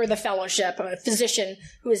was a member of the fellowship, a physician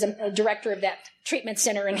who was a director of that treatment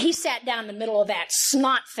center, and he sat down in the middle of that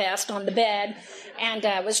snot fest on the bed and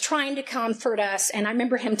was trying to comfort us. And I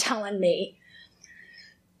remember him telling me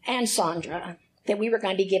and Sandra that we were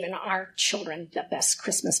going to be giving our children the best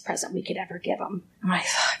Christmas present we could ever give them. And I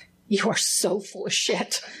thought, you are so full of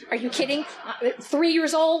shit. Are you kidding? 3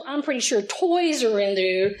 years old, I'm pretty sure toys are in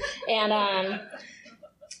there.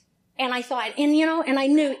 And I thought, and I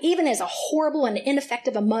knew, even as a horrible and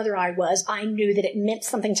ineffective a mother I was, I knew that it meant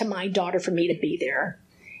something to my daughter for me to be there.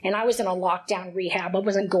 And I was in a lockdown rehab. I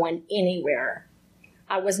wasn't going anywhere.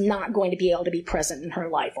 I was not going to be able to be present in her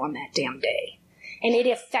life on that damn day. And it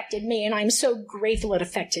affected me, and I'm so grateful it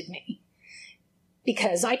affected me.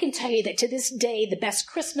 Because I can tell you that to this day, the best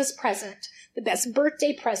Christmas present, the best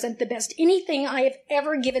birthday present, the best anything I have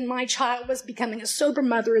ever given my child was becoming a sober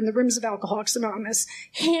mother in the rooms of Alcoholics Anonymous.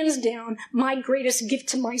 Hands down, my greatest gift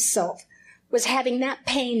to myself was having that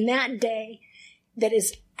pain that day that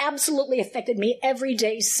has absolutely affected me every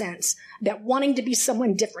day since, about wanting to be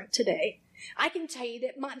someone different today. I can tell you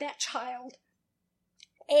that that child,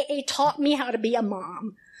 AA taught me how to be a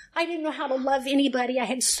mom. I didn't know how to love anybody. I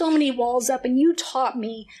had so many walls up, and you taught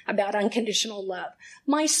me about unconditional love.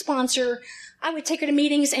 My sponsor, I would take her to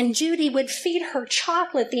meetings, and Judy would feed her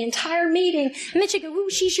chocolate the entire meeting. And then she'd go, "Ooh,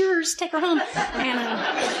 she's yours. Take her home."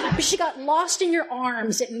 And she got lost in your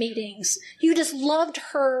arms at meetings. You just loved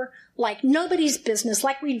her like nobody's business,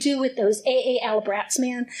 like we do with those AA Albrats,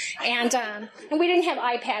 man. And we didn't have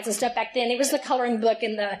iPads and stuff back then. It was the coloring book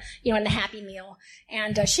and the Happy Meal.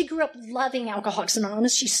 And she grew up loving Alcoholics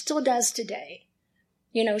Anonymous. She still does today.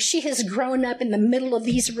 She has grown up in the middle of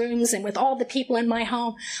these rooms and with all the people in my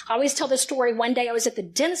home. I always tell the story. One day I was at the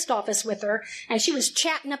dentist office with her, and she was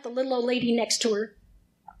chatting up the little old lady next to her.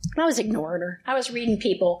 I was ignoring her. I was reading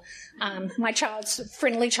people. My child's a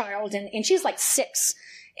friendly child, and she's like 6.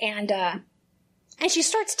 And she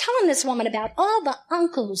starts telling this woman about all the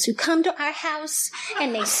uncles who come to our house,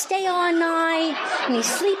 and they stay all night, and they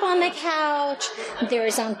sleep on the couch.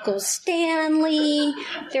 There's Uncle Stanley.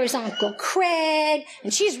 There's Uncle Craig.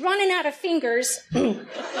 And she's running out of fingers.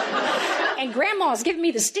 And Grandma's giving me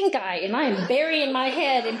the stink eye, and I am burying my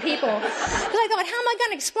head in people. Because I thought, how am I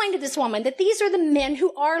going to explain to this woman that these are the men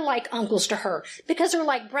who are like uncles to her? Because they're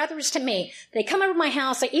like brothers to me. They come over to my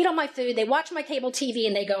house, they eat all my food, they watch my cable TV,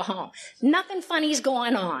 and they go home. Nothing funny's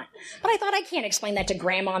going on. But I thought, I can't explain that to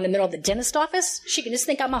Grandma in the middle of the dentist office. She can just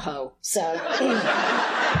think I'm a hoe. So...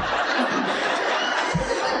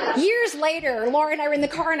 Years later, Laura and I were in the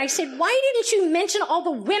car, and I said, "Why didn't you mention all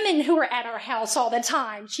the women who were at our house all the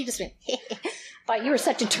time?" She just went, "Thought you were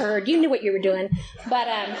such a turd. You knew what you were doing." But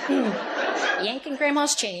yanking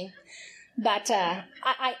Grandma's chain. But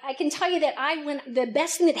I can tell you that the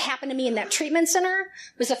best thing that happened to me in that treatment center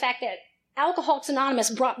was the fact that Alcoholics Anonymous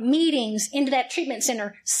brought meetings into that treatment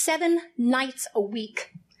center 7 nights a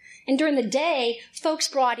week. And during the day, folks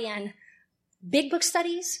brought in big book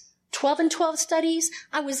studies, 12 and 12 studies.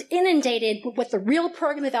 I was inundated with what the real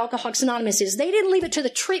program of Alcoholics Anonymous is. They didn't leave it to the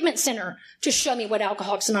treatment center to show me what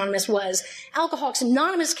Alcoholics Anonymous was. Alcoholics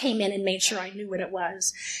Anonymous came in and made sure I knew what it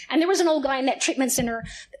was. And there was an old guy in that treatment center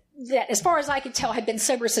that, as far as I could tell, had been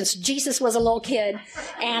sober since Jesus was a little kid.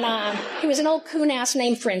 And he was an old coon-ass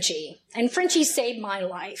named Frenchie. And Frenchie saved my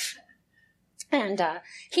life. And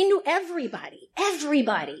he knew everybody.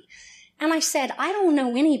 And I said, I don't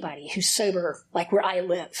know anybody who's sober like where I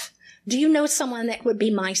live. Do you know someone that would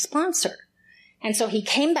be my sponsor? And so he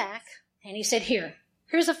came back and he said,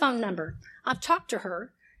 here's a phone number. I've talked to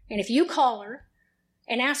her. And if you call her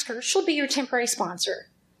and ask her, she'll be your temporary sponsor.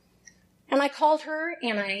 And I called her,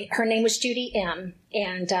 and her name was Judy M.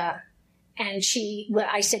 And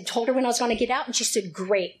I told her when I was going to get out, and she said,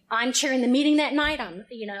 great. I'm chairing the meeting that night. I'll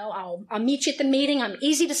meet you at the meeting. I'm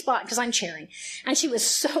easy to spot because I'm chairing. And she was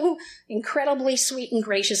so incredibly sweet and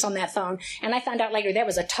gracious on that phone. And I found out later that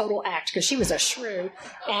was a total act because she was a shrew.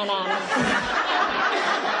 And,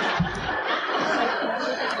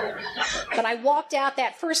 but I walked out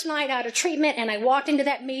that first night out of treatment, and I walked into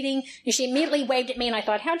that meeting, and she immediately waved at me, and I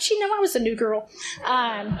thought, how'd she know I was a new girl?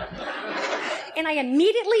 And I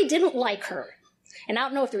immediately didn't like her. And I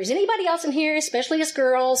don't know if there's anybody else in here, especially us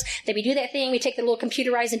girls, that we do that thing, we take the little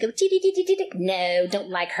computerized and go, no, don't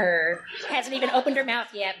like her. Hasn't even opened her mouth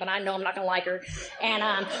yet, but I know I'm not going to like her. And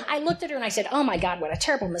I looked at her and I said, oh my God, what a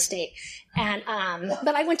terrible mistake. And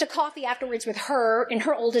but I went to coffee afterwards with her and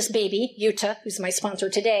her oldest baby, Yuta, who's my sponsor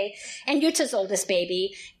today, and Yuta's oldest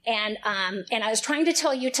baby. And I was trying to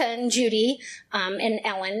tell Yuta and Judy and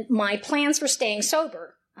Ellen my plans for staying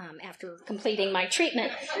sober after completing my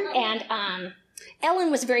treatment. And Ellen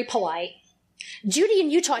was very polite. Judy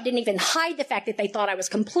and Utah didn't even hide the fact that they thought I was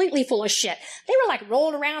completely full of shit. They were like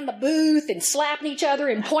rolling around the booth and slapping each other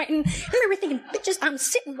and pointing. I remember thinking, bitches, I'm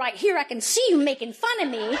sitting right here. I can see you making fun of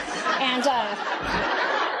me. And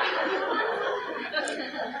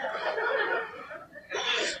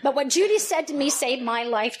but what Judy said to me saved my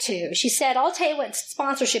life too. She said, I'll tell you what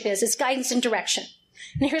sponsorship is. It's guidance and direction.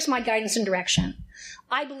 And here's my guidance and direction.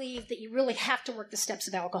 I believe that you really have to work the steps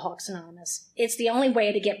of Alcoholics Anonymous. It's the only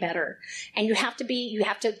way to get better. And you have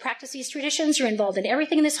to practice these traditions. You're involved in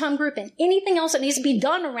everything in this home group, and anything else that needs to be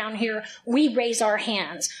done around here, we raise our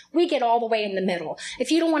hands. We get all the way in the middle.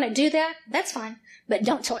 If you don't want to do that, that's fine. But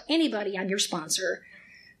don't tell anybody I'm your sponsor.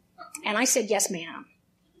 And I said, yes, ma'am.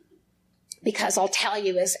 Because I'll tell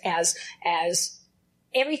you, as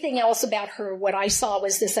everything else about her, what I saw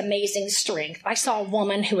was this amazing strength. I saw a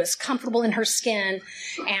woman who was comfortable in her skin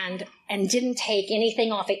and didn't take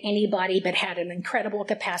anything off of anybody, but had an incredible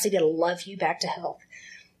capacity to love you back to health.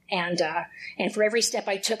 And for every step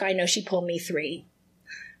I took, I know she pulled me through.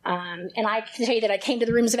 And I can tell you that I came to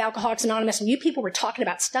the rooms of Alcoholics Anonymous, and you people were talking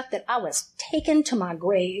about stuff that I was taken to my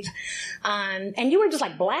grave. And you were just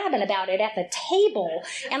like blabbing about it at the table.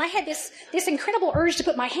 And I had this incredible urge to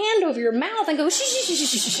put my hand over your mouth and go, shh, shh, shh,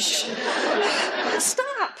 shh, shh, shh.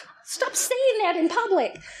 Stop saying that in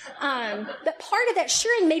public. But part of that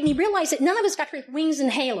sharing made me realize that none of us got here with wings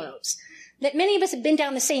and halos. That many of us have been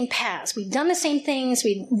down the same paths. We've done the same things.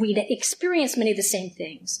 We'd experienced many of the same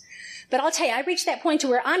things. But I'll tell you, I reached that point to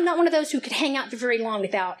where I'm not one of those who could hang out for very long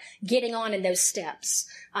without getting on in those steps.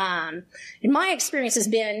 And my experience has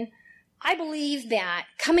been, I believe that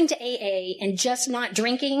coming to AA and just not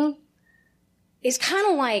drinking is kind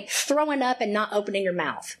of like throwing up and not opening your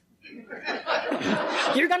mouth.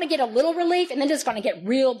 You're going to get a little relief, and then it's going to get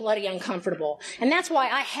real bloody uncomfortable. And that's why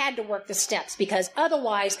I had to work the steps, because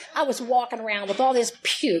otherwise I was walking around with all this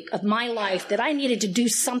puke of my life that I needed to do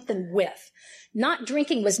something with. Not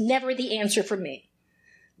drinking was never the answer for me.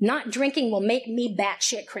 Not drinking will make me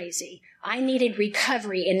batshit crazy. I needed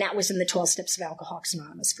recovery, and that was in the 12 steps of Alcoholics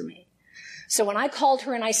Anonymous for me. So when I called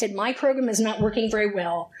her and I said, my program is not working very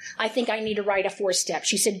well, I think I need to write a 4-step.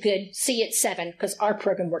 She said, good, see you at 7, because our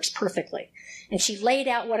program works perfectly. And she laid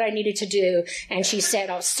out what I needed to do, and she said,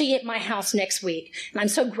 I'll see you at my house next week. And I'm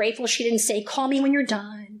so grateful she didn't say, call me when you're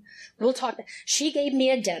done. We'll talk. She gave me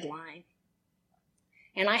a deadline.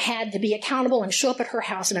 And I had to be accountable and show up at her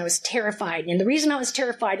house, and I was terrified. And the reason I was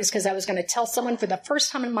terrified is because I was going to tell someone for the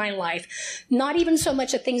first time in my life, not even so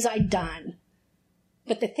much the things I'd done,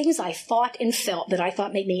 but the things I thought and felt that I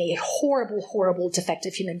thought made me a horrible, horrible,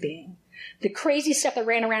 defective human being. The crazy stuff that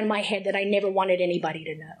ran around my head that I never wanted anybody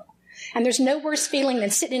to know. And there's no worse feeling than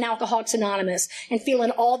sitting in Alcoholics Anonymous and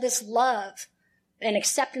feeling all this love and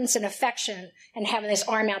acceptance and affection and having this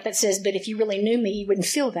arm out that says, but if you really knew me, you wouldn't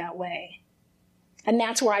feel that way. And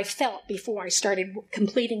that's where I felt before I started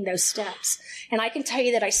completing those steps. And I can tell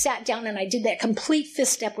you that I sat down and I did that complete fifth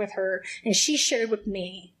step with her, and she shared with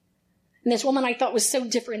me. And this woman I thought was so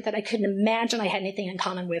different that I couldn't imagine I had anything in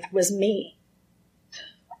common with was me.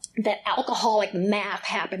 That alcoholic math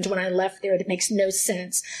happened when I left there that makes no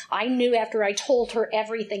sense. I knew after I told her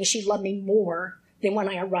everything, she loved me more than when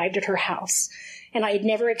I arrived at her house. And I had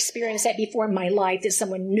never experienced that before in my life, that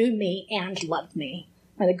someone knew me and loved me.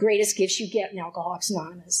 One of the greatest gifts you get in Alcoholics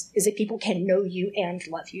Anonymous is that people can know you and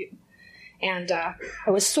love you. And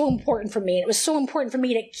it was so important for me. And it was so important for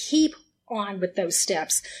me to keep on with those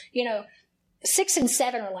steps. 6 and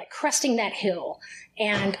 7 are like cresting that hill.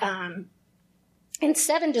 And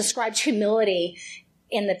 7 describes humility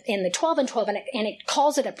in the 12 and 12, and it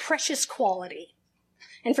calls it a precious quality.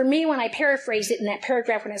 And for me, when I paraphrase it in that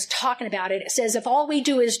paragraph when I was talking about it, it says, if all we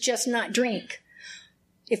do is just not drink,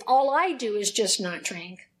 if all I do is just not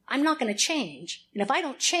drink, I'm not going to change. And if I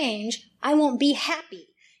don't change, I won't be happy.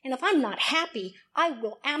 And if I'm not happy, I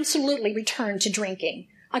will absolutely return to drinking.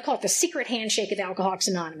 I call it the secret handshake of Alcoholics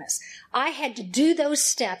Anonymous. I had to do those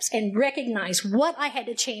steps and recognize what I had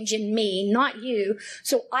to change in me, not you,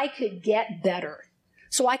 so I could get better.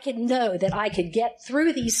 So I could know that I could get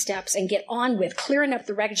through these steps and get on with clearing up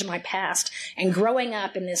the wreckage of my past and growing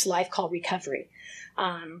up in this life called recovery.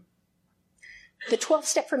 The 12th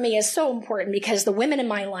step for me is so important because the women in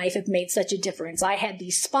my life have made such a difference. I had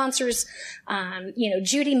these sponsors.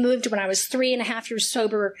 Judy moved when I was 3.5 years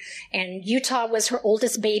sober, and Utah was her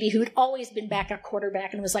oldest baby who'd always been backup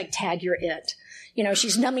quarterback and was like, Tad, you're it.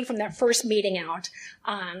 She's known me from that first meeting out.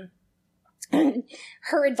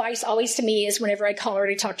 Her advice always to me is whenever I call her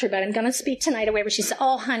to talk to her about, I'm going to speak tonight or whatever, she says,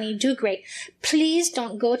 oh, honey, do great. Please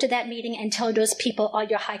don't go to that meeting and tell those people all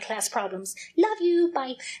your high-class problems. Love you.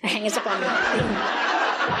 Bye. And hangs up on me.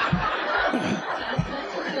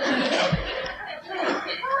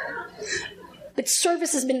 But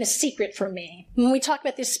service has been the secret for me. When we talk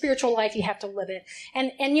about this spiritual life, you have to live it.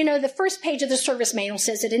 And the first page of the service manual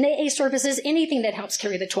says that in AA services, anything that helps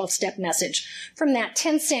carry the 12-step message, from that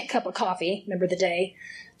 10-cent cup of coffee, remember the day,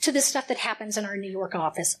 to the stuff that happens in our New York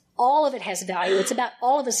office. All of it has value. It's about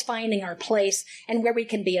all of us finding our place and where we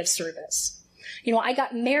can be of service. I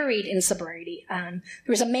got married in sobriety. There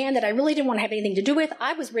was a man that I really didn't want to have anything to do with.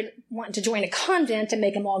 I was wanting to join a convent and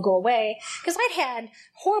make them all go away because I'd had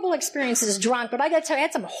horrible experiences drunk, but I got to tell you, I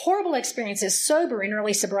had some horrible experiences sober in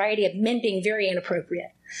early sobriety of men being very inappropriate.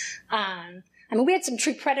 We had some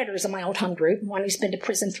true predators in my old home group. One who's been to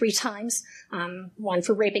prison 3 times. One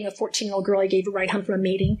for raping a 14-year-old girl he gave a ride home from a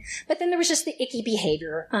meeting. But then there was just the icky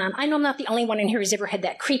behavior. I know I'm not the only one in here who's ever had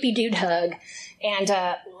that creepy dude hug. And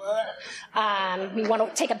we want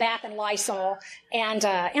to take a bath in Lysol. And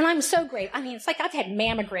I'm so great. It's like I've had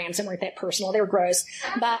mammograms that weren't that personal. They were gross.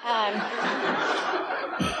 But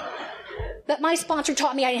my sponsor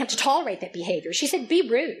taught me I didn't have to tolerate that behavior. She said, be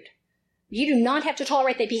rude. You do not have to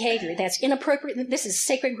tolerate that behavior. That's inappropriate. This is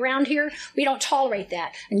sacred ground here. We don't tolerate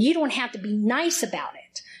that. And you don't have to be nice about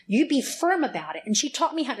it. You be firm about it. And she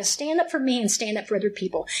taught me how to stand up for me and stand up for other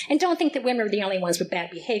people. And don't think that women are the only ones with bad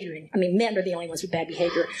behavior. Men are the only ones with bad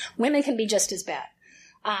behavior. Women can be just as bad.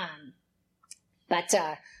 I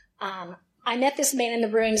met this man in the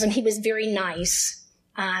rooms, and he was very nice.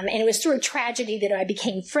 And it was through a tragedy that I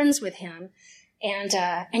became friends with him. And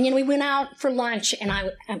we went out for lunch, and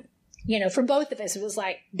for both of us, it was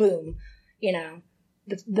like, boom,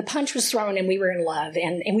 the punch was thrown and we were in love,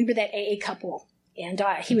 and we were that AA couple, and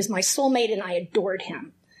he was my soulmate and I adored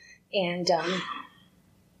him. And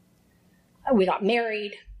we got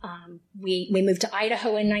married. We moved to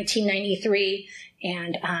Idaho in 1993,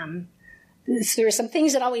 and there were some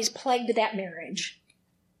things that always plagued that marriage,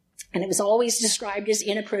 and it was always described as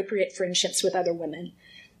inappropriate friendships with other women.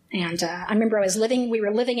 And I remember we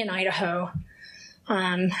were living in Idaho.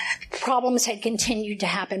 Problems had continued to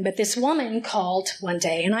happen, but this woman called one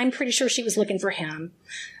day, and I'm pretty sure she was looking for him.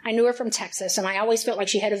 I knew her from Texas, and I always felt like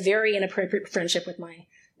she had a very inappropriate friendship with my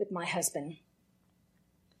husband.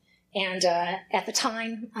 And at the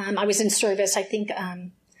time, I was in service. I think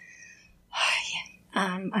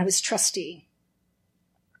I was trustee,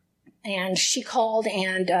 and she called,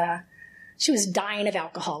 and she was dying of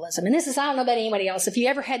alcoholism. And I don't know about anybody else. If you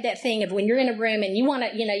ever had that thing of when you're in a room and you want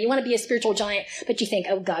to be a spiritual giant, but you think,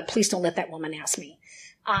 oh God, please don't let that woman ask me.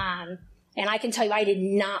 And I can tell you, I did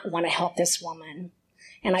not want to help this woman.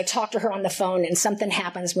 And I talked to her on the phone, and something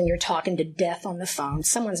happens when you're talking to death on the phone.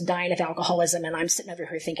 Someone's dying of alcoholism, and I'm sitting over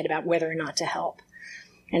here thinking about whether or not to help.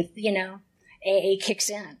 And, AA kicks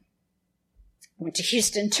in. Went to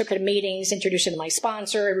Houston, took her to meetings, introduced her to my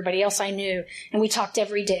sponsor, everybody else I knew, and we talked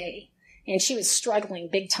every day. And she was struggling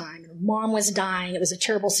big time. Her mom was dying. It was a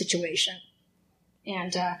terrible situation.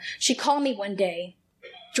 And she called me one day,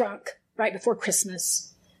 drunk, right before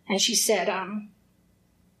Christmas, and she said,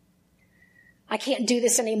 I can't do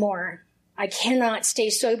this anymore. I cannot stay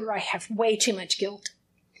sober. I have way too much guilt.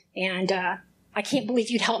 And I can't believe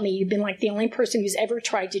you'd help me. You've been like the only person who's ever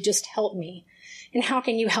tried to just help me. And how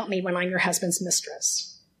can you help me when I'm your husband's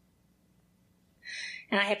mistress?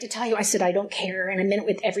 And I have to tell you, I said, I don't care. And I meant it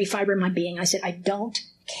with every fiber of my being. I said, I don't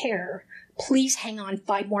care. Please hang on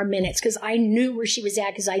 5 more minutes, because I knew where she was at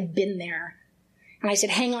because I'd been there. And I said,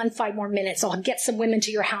 hang on 5 more minutes. I'll get some women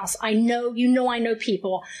to your house. I know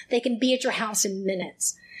people. They can be at your house in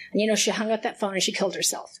minutes. And she hung up that phone and she killed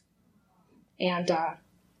herself. And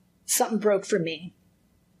something broke for me.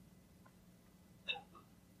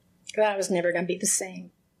 I was never going to be the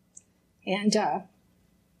same. And I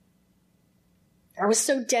was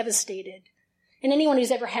so devastated. And anyone who's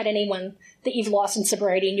ever had anyone that you've lost in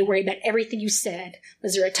sobriety and you worry about everything you said,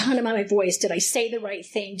 was there a tone of my voice? Did I say the right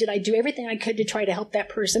thing? Did I do everything I could to try to help that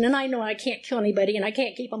person? And I know I can't kill anybody and I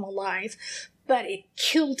can't keep them alive. But it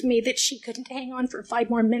killed me that she couldn't hang on for 5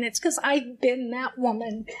 more minutes, because I've been that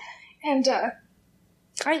woman. And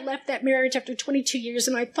I left that marriage after 22 years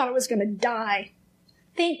and I thought I was going to die.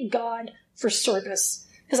 Thank God for service,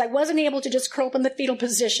 because I wasn't able to just curl up in the fetal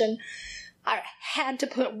position. I had to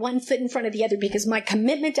put one foot in front of the other, because my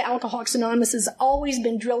commitment to Alcoholics Anonymous has always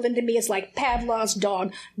been drilled into me. It's like Pavlov's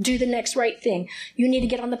dog. Do the next right thing. You need to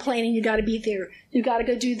get on the plane and you got to be there. You got to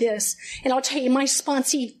go do this. And I'll tell you, my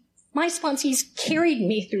sponsees carried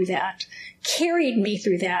me through that.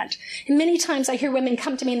 And many times I hear women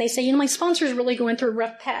come to me and they say, my sponsor is really going through a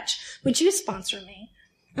rough patch. Would you sponsor me?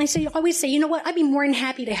 And I always say, you know what? I'd be more than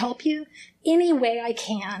happy to help you any way I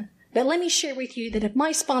can. But let me share with you that if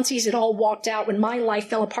my sponsees had all walked out when my life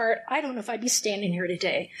fell apart, I don't know if I'd be standing here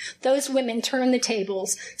today. Those women turned the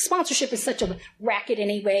tables. Sponsorship is such a racket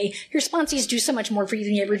anyway. Your sponsees do so much more for you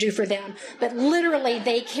than you ever do for them. But literally,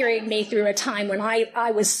 they carried me through a time when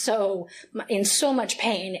I was in so much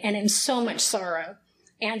pain and in so much sorrow.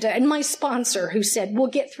 And my sponsor, who said, we'll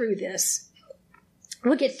get through this.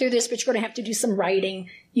 We'll get through this, but you're going to have to do some writing.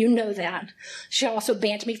 You know that. She also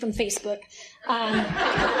banned me from Facebook.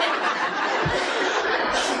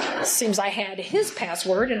 Seems I had his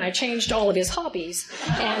password, and I changed all of his hobbies.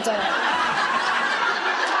 And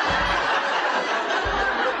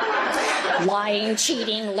lying,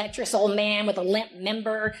 cheating, lecherous old man with a limp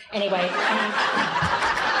member. Anyway,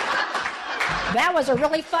 that was a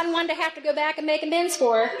really fun one to have to go back and make amends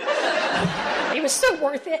for. It was so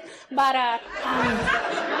worth it. But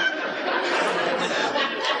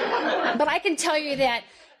I can tell you that,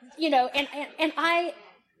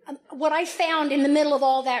 what I found in the middle of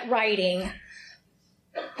all that writing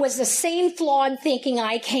was the same flawed thinking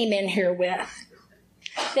I came in here with,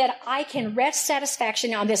 that I can wrest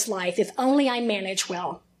satisfaction out of this life if only I manage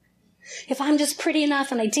well. If I'm just pretty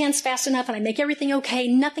enough and I dance fast enough and I make everything okay,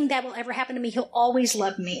 nothing bad will ever happen to me. He'll always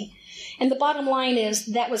love me. And the bottom line is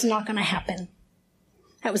that was not going to happen.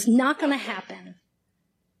 That was not going to happen.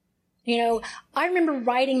 I remember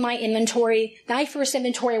writing my inventory, my first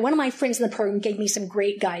inventory. One of my friends in the program gave me some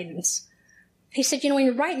great guidance. He said, when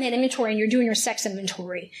you're writing that inventory and you're doing your sex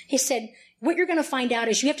inventory, he said, what you're going to find out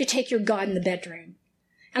is you have to take your God in the bedroom.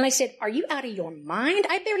 And I said, are you out of your mind?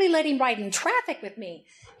 I barely let him ride in traffic with me.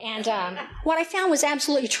 And what I found was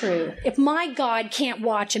absolutely true. If my God can't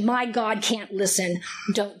watch and my God can't listen,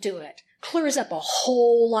 don't do it. Clears up a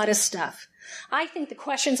whole lot of stuff. I think the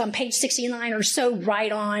questions on page 69 are so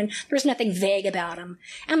right on. There's nothing vague about them.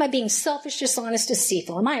 Am I being selfish, dishonest,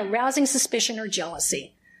 deceitful? Am I arousing suspicion or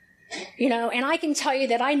jealousy? And I can tell you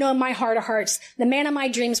that I know in my heart of hearts, the man of my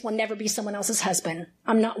dreams will never be someone else's husband.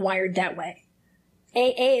 I'm not wired that way.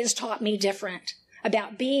 AA has taught me different,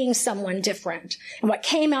 about being someone different. And what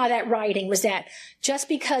came out of that writing was that just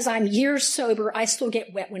because I'm years sober, I still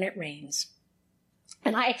get wet when it rains.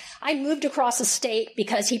 And I moved across the state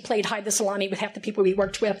because he played hide the salami with half the people we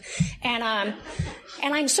worked with. And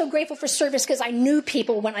I'm so grateful for service because I knew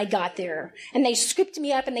people when I got there. And they scooped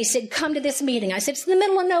me up and they said, come to this meeting. I said, it's in the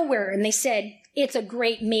middle of nowhere. And they said, It's a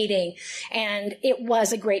great meeting. And it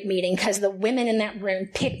was a great meeting because the women in that room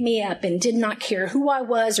picked me up and did not care who I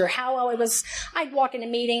was or how I was. I'd walk into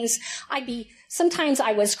meetings. Sometimes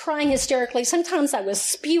I was crying hysterically. Sometimes I was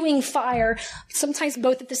spewing fire. Sometimes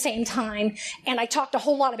both at the same time. And I talked a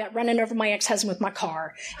whole lot about running over my ex-husband with my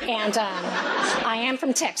car. And I am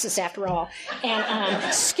from Texas, after all.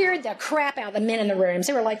 And scared the crap out of the men in the rooms.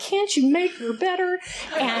 They were like, can't you make her better?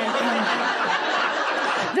 And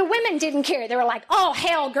the women didn't care. They were like, oh,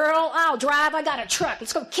 hell, girl, I'll drive. I got a truck.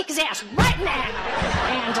 Let's go kick his ass right now.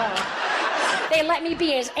 And they let me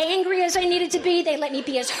be as angry as I needed to be. They let me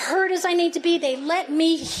be as hurt as I need to be. They let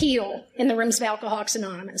me heal in the rooms of Alcoholics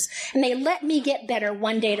Anonymous. And they let me get better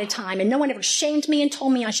one day at a time. And no one ever shamed me and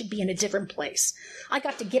told me I should be in a different place. I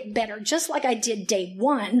got to get better just like I did day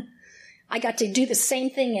 1. I got to do the same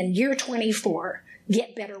thing in year 24.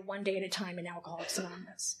 Get better one day at a time in Alcoholics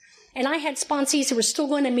Anonymous. And I had sponsees who were still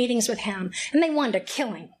going to meetings with him, and they wanted to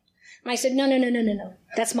kill him. And I said, no.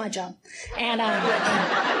 That's my job. And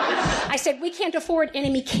I said, we can't afford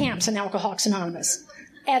enemy camps in Alcoholics Anonymous.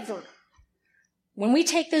 Ever. When we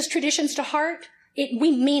take those traditions to heart,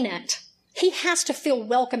 we mean it. He has to feel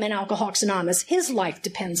welcome in Alcoholics Anonymous. His life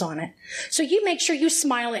depends on it. So you make sure you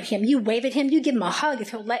smile at him, you wave at him, you give him a hug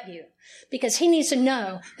if he'll let you. Because he needs to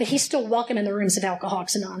know that he's still welcome in the rooms of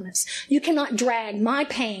Alcoholics Anonymous. You cannot drag my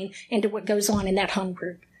pain into what goes on in that home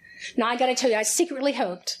group. Now, I got to tell you, I secretly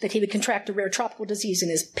hoped that he would contract a rare tropical disease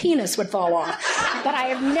and his penis would fall off. But I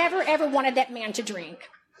have never, ever wanted that man to drink.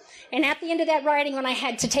 And at the end of that writing, when I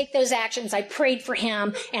had to take those actions, I prayed for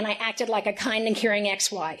him, and I acted like a kind and caring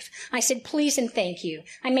ex-wife. I said, please and thank you.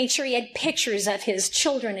 I made sure he had pictures of his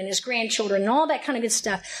children and his grandchildren and all that kind of good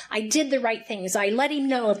stuff. I did the right things. I let him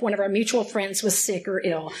know if one of our mutual friends was sick or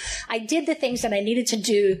ill. I did the things that I needed to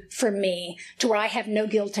do for me to where I have no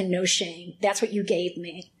guilt and no shame. That's what you gave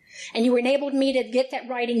me. And you enabled me to get that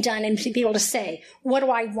writing done and to be able to say, what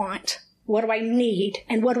do I want? What do I need?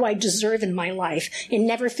 And what do I deserve in my life? And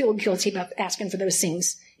never feel guilty about asking for those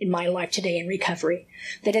things in my life today in recovery.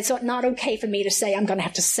 That it's not okay for me to say I'm going to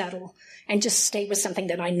have to settle and just stay with something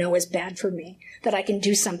that I know is bad for me, that I can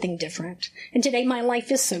do something different. And today my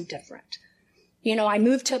life is so different. You know, I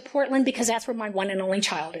moved to Portland because that's where my one and only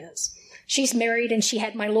child is. She's married and she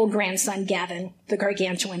had my little grandson, Gavin, the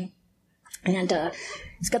gargantuan. And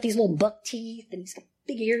he's got these little buck teeth and he's got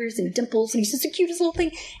big ears and dimples, and he's just the cutest little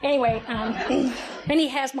thing. Anyway, and he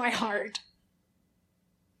has my heart.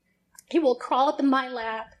 He will crawl up in my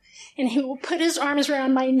lap, and he will put his arms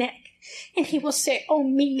around my neck, and he will say, oh,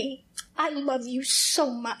 Mimi, I love you so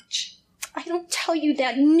much. I don't tell you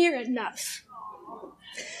that near enough.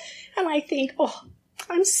 And I think, oh,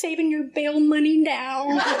 I'm saving your bail money now.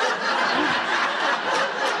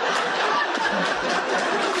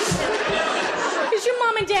 Your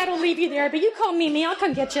mom and dad will leave you there, but you call Mimi, I'll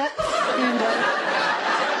come get you.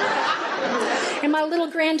 And my little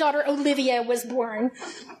granddaughter Olivia was born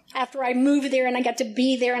after I moved there, and I got to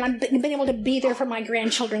be there, and I've been able to be there for my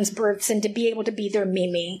grandchildren's births and to be able to be their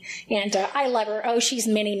Mimi. And I love her. Oh, she's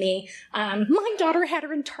mini-me. My daughter had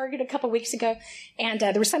her in Target a couple weeks ago, and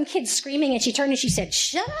there was some kid screaming, and she turned and she said,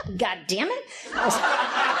 shut up, God damn it.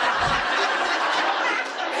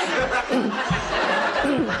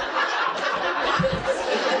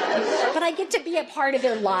 But I get to be a part of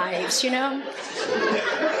their lives, you know?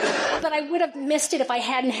 But I would have missed it if I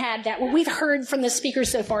hadn't had that. Well, we've heard from the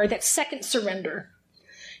speakers so far that second surrender.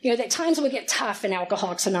 You know, that times will get tough in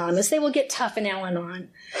Alcoholics Anonymous. They will get tough in Al-Anon.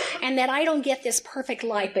 And that I don't get this perfect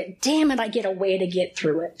life, but damn it, I get a way to get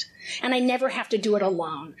through it. And I never have to do it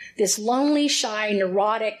alone. This lonely, shy,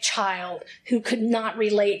 neurotic child who could not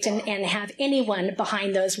relate and have anyone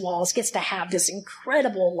behind those walls gets to have this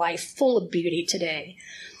incredible life full of beauty today.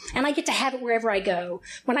 And I get to have it wherever I go.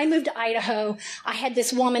 When I moved to Idaho, I had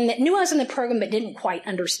this woman that knew I was in the program but didn't quite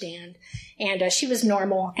understand. And she was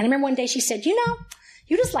normal. And I remember one day she said, you know,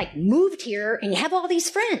 you just like moved here and you have all these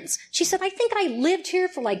friends. She said, I think I lived here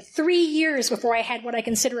for like 3 years before I had what I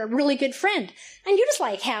consider a really good friend. And you just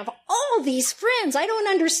like have all these friends. I don't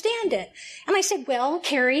understand it. And I said, well,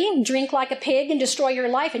 Carrie, drink like a pig and destroy your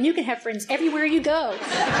life and you can have friends everywhere you go.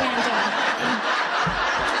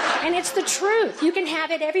 And it's the truth. You can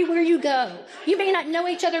have it everywhere you go. You may not know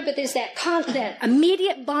each other, but there's that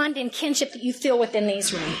immediate bond and kinship that you feel within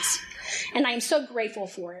these rooms. And I'm so grateful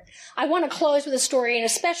for it. I want to close with a story, and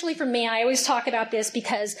especially for me, I always talk about this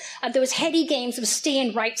because of those heady games of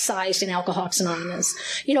staying right-sized in Alcoholics Anonymous.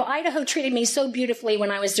 You know, Idaho treated me so beautifully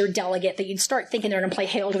when I was their delegate that you'd start thinking they're going to play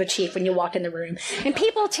Hail to the Chief when you walk in the room. And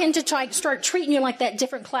people tend to start treating you like that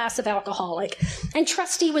different class of alcoholic. And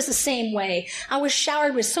Trustee was the same way. I was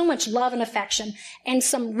showered with so much love and affection and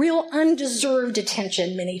some real undeserved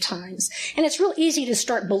attention many times. And it's real easy to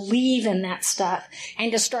start believing that stuff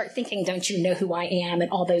and to start thinking, don't you know who I am,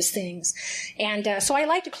 and all those things. And so I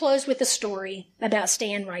like to close with a story about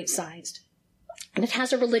staying right-sized. And it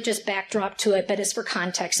has a religious backdrop to it, but it's for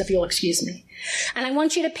context, if you'll excuse me. And I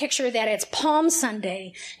want you to picture that it's Palm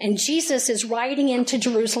Sunday, and Jesus is riding into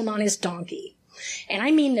Jerusalem on his donkey. And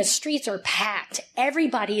I mean, the streets are packed.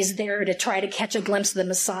 Everybody is there to try to catch a glimpse of the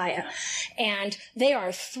Messiah. And they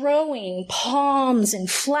are throwing palms and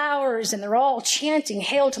flowers, and they're all chanting,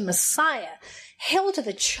 Hail to Messiah, Hail to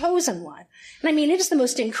the Chosen One. And I mean, it is the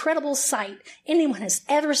most incredible sight anyone has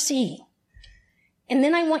ever seen. And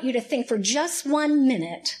then I want you to think for just 1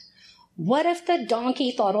 minute, what if the donkey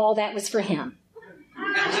thought all that was for him?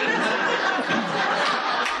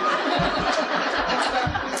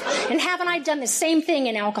 And haven't I done the same thing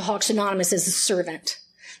in Alcoholics Anonymous as a servant?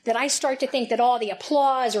 That I start to think that all the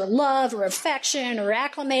applause or love or affection or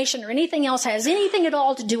acclamation or anything else has anything at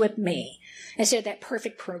all to do with me instead of that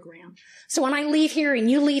perfect program. So when I leave here and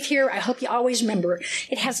you leave here, I hope you always remember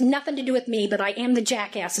it has nothing to do with me, but I am the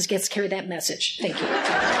jackass that gets to carry that message. Thank you.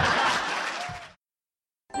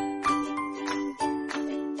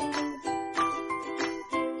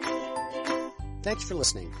 Thanks for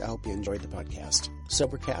listening. I hope you enjoyed the podcast.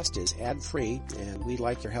 Sobercast is ad-free, and we'd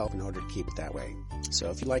like your help in order to keep it that way. So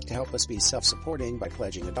if you'd like to help us be self-supporting by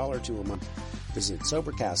pledging $1 or $2 a month, visit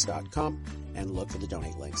Sobercast.com and look for the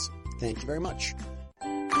donate links. Thank you very much.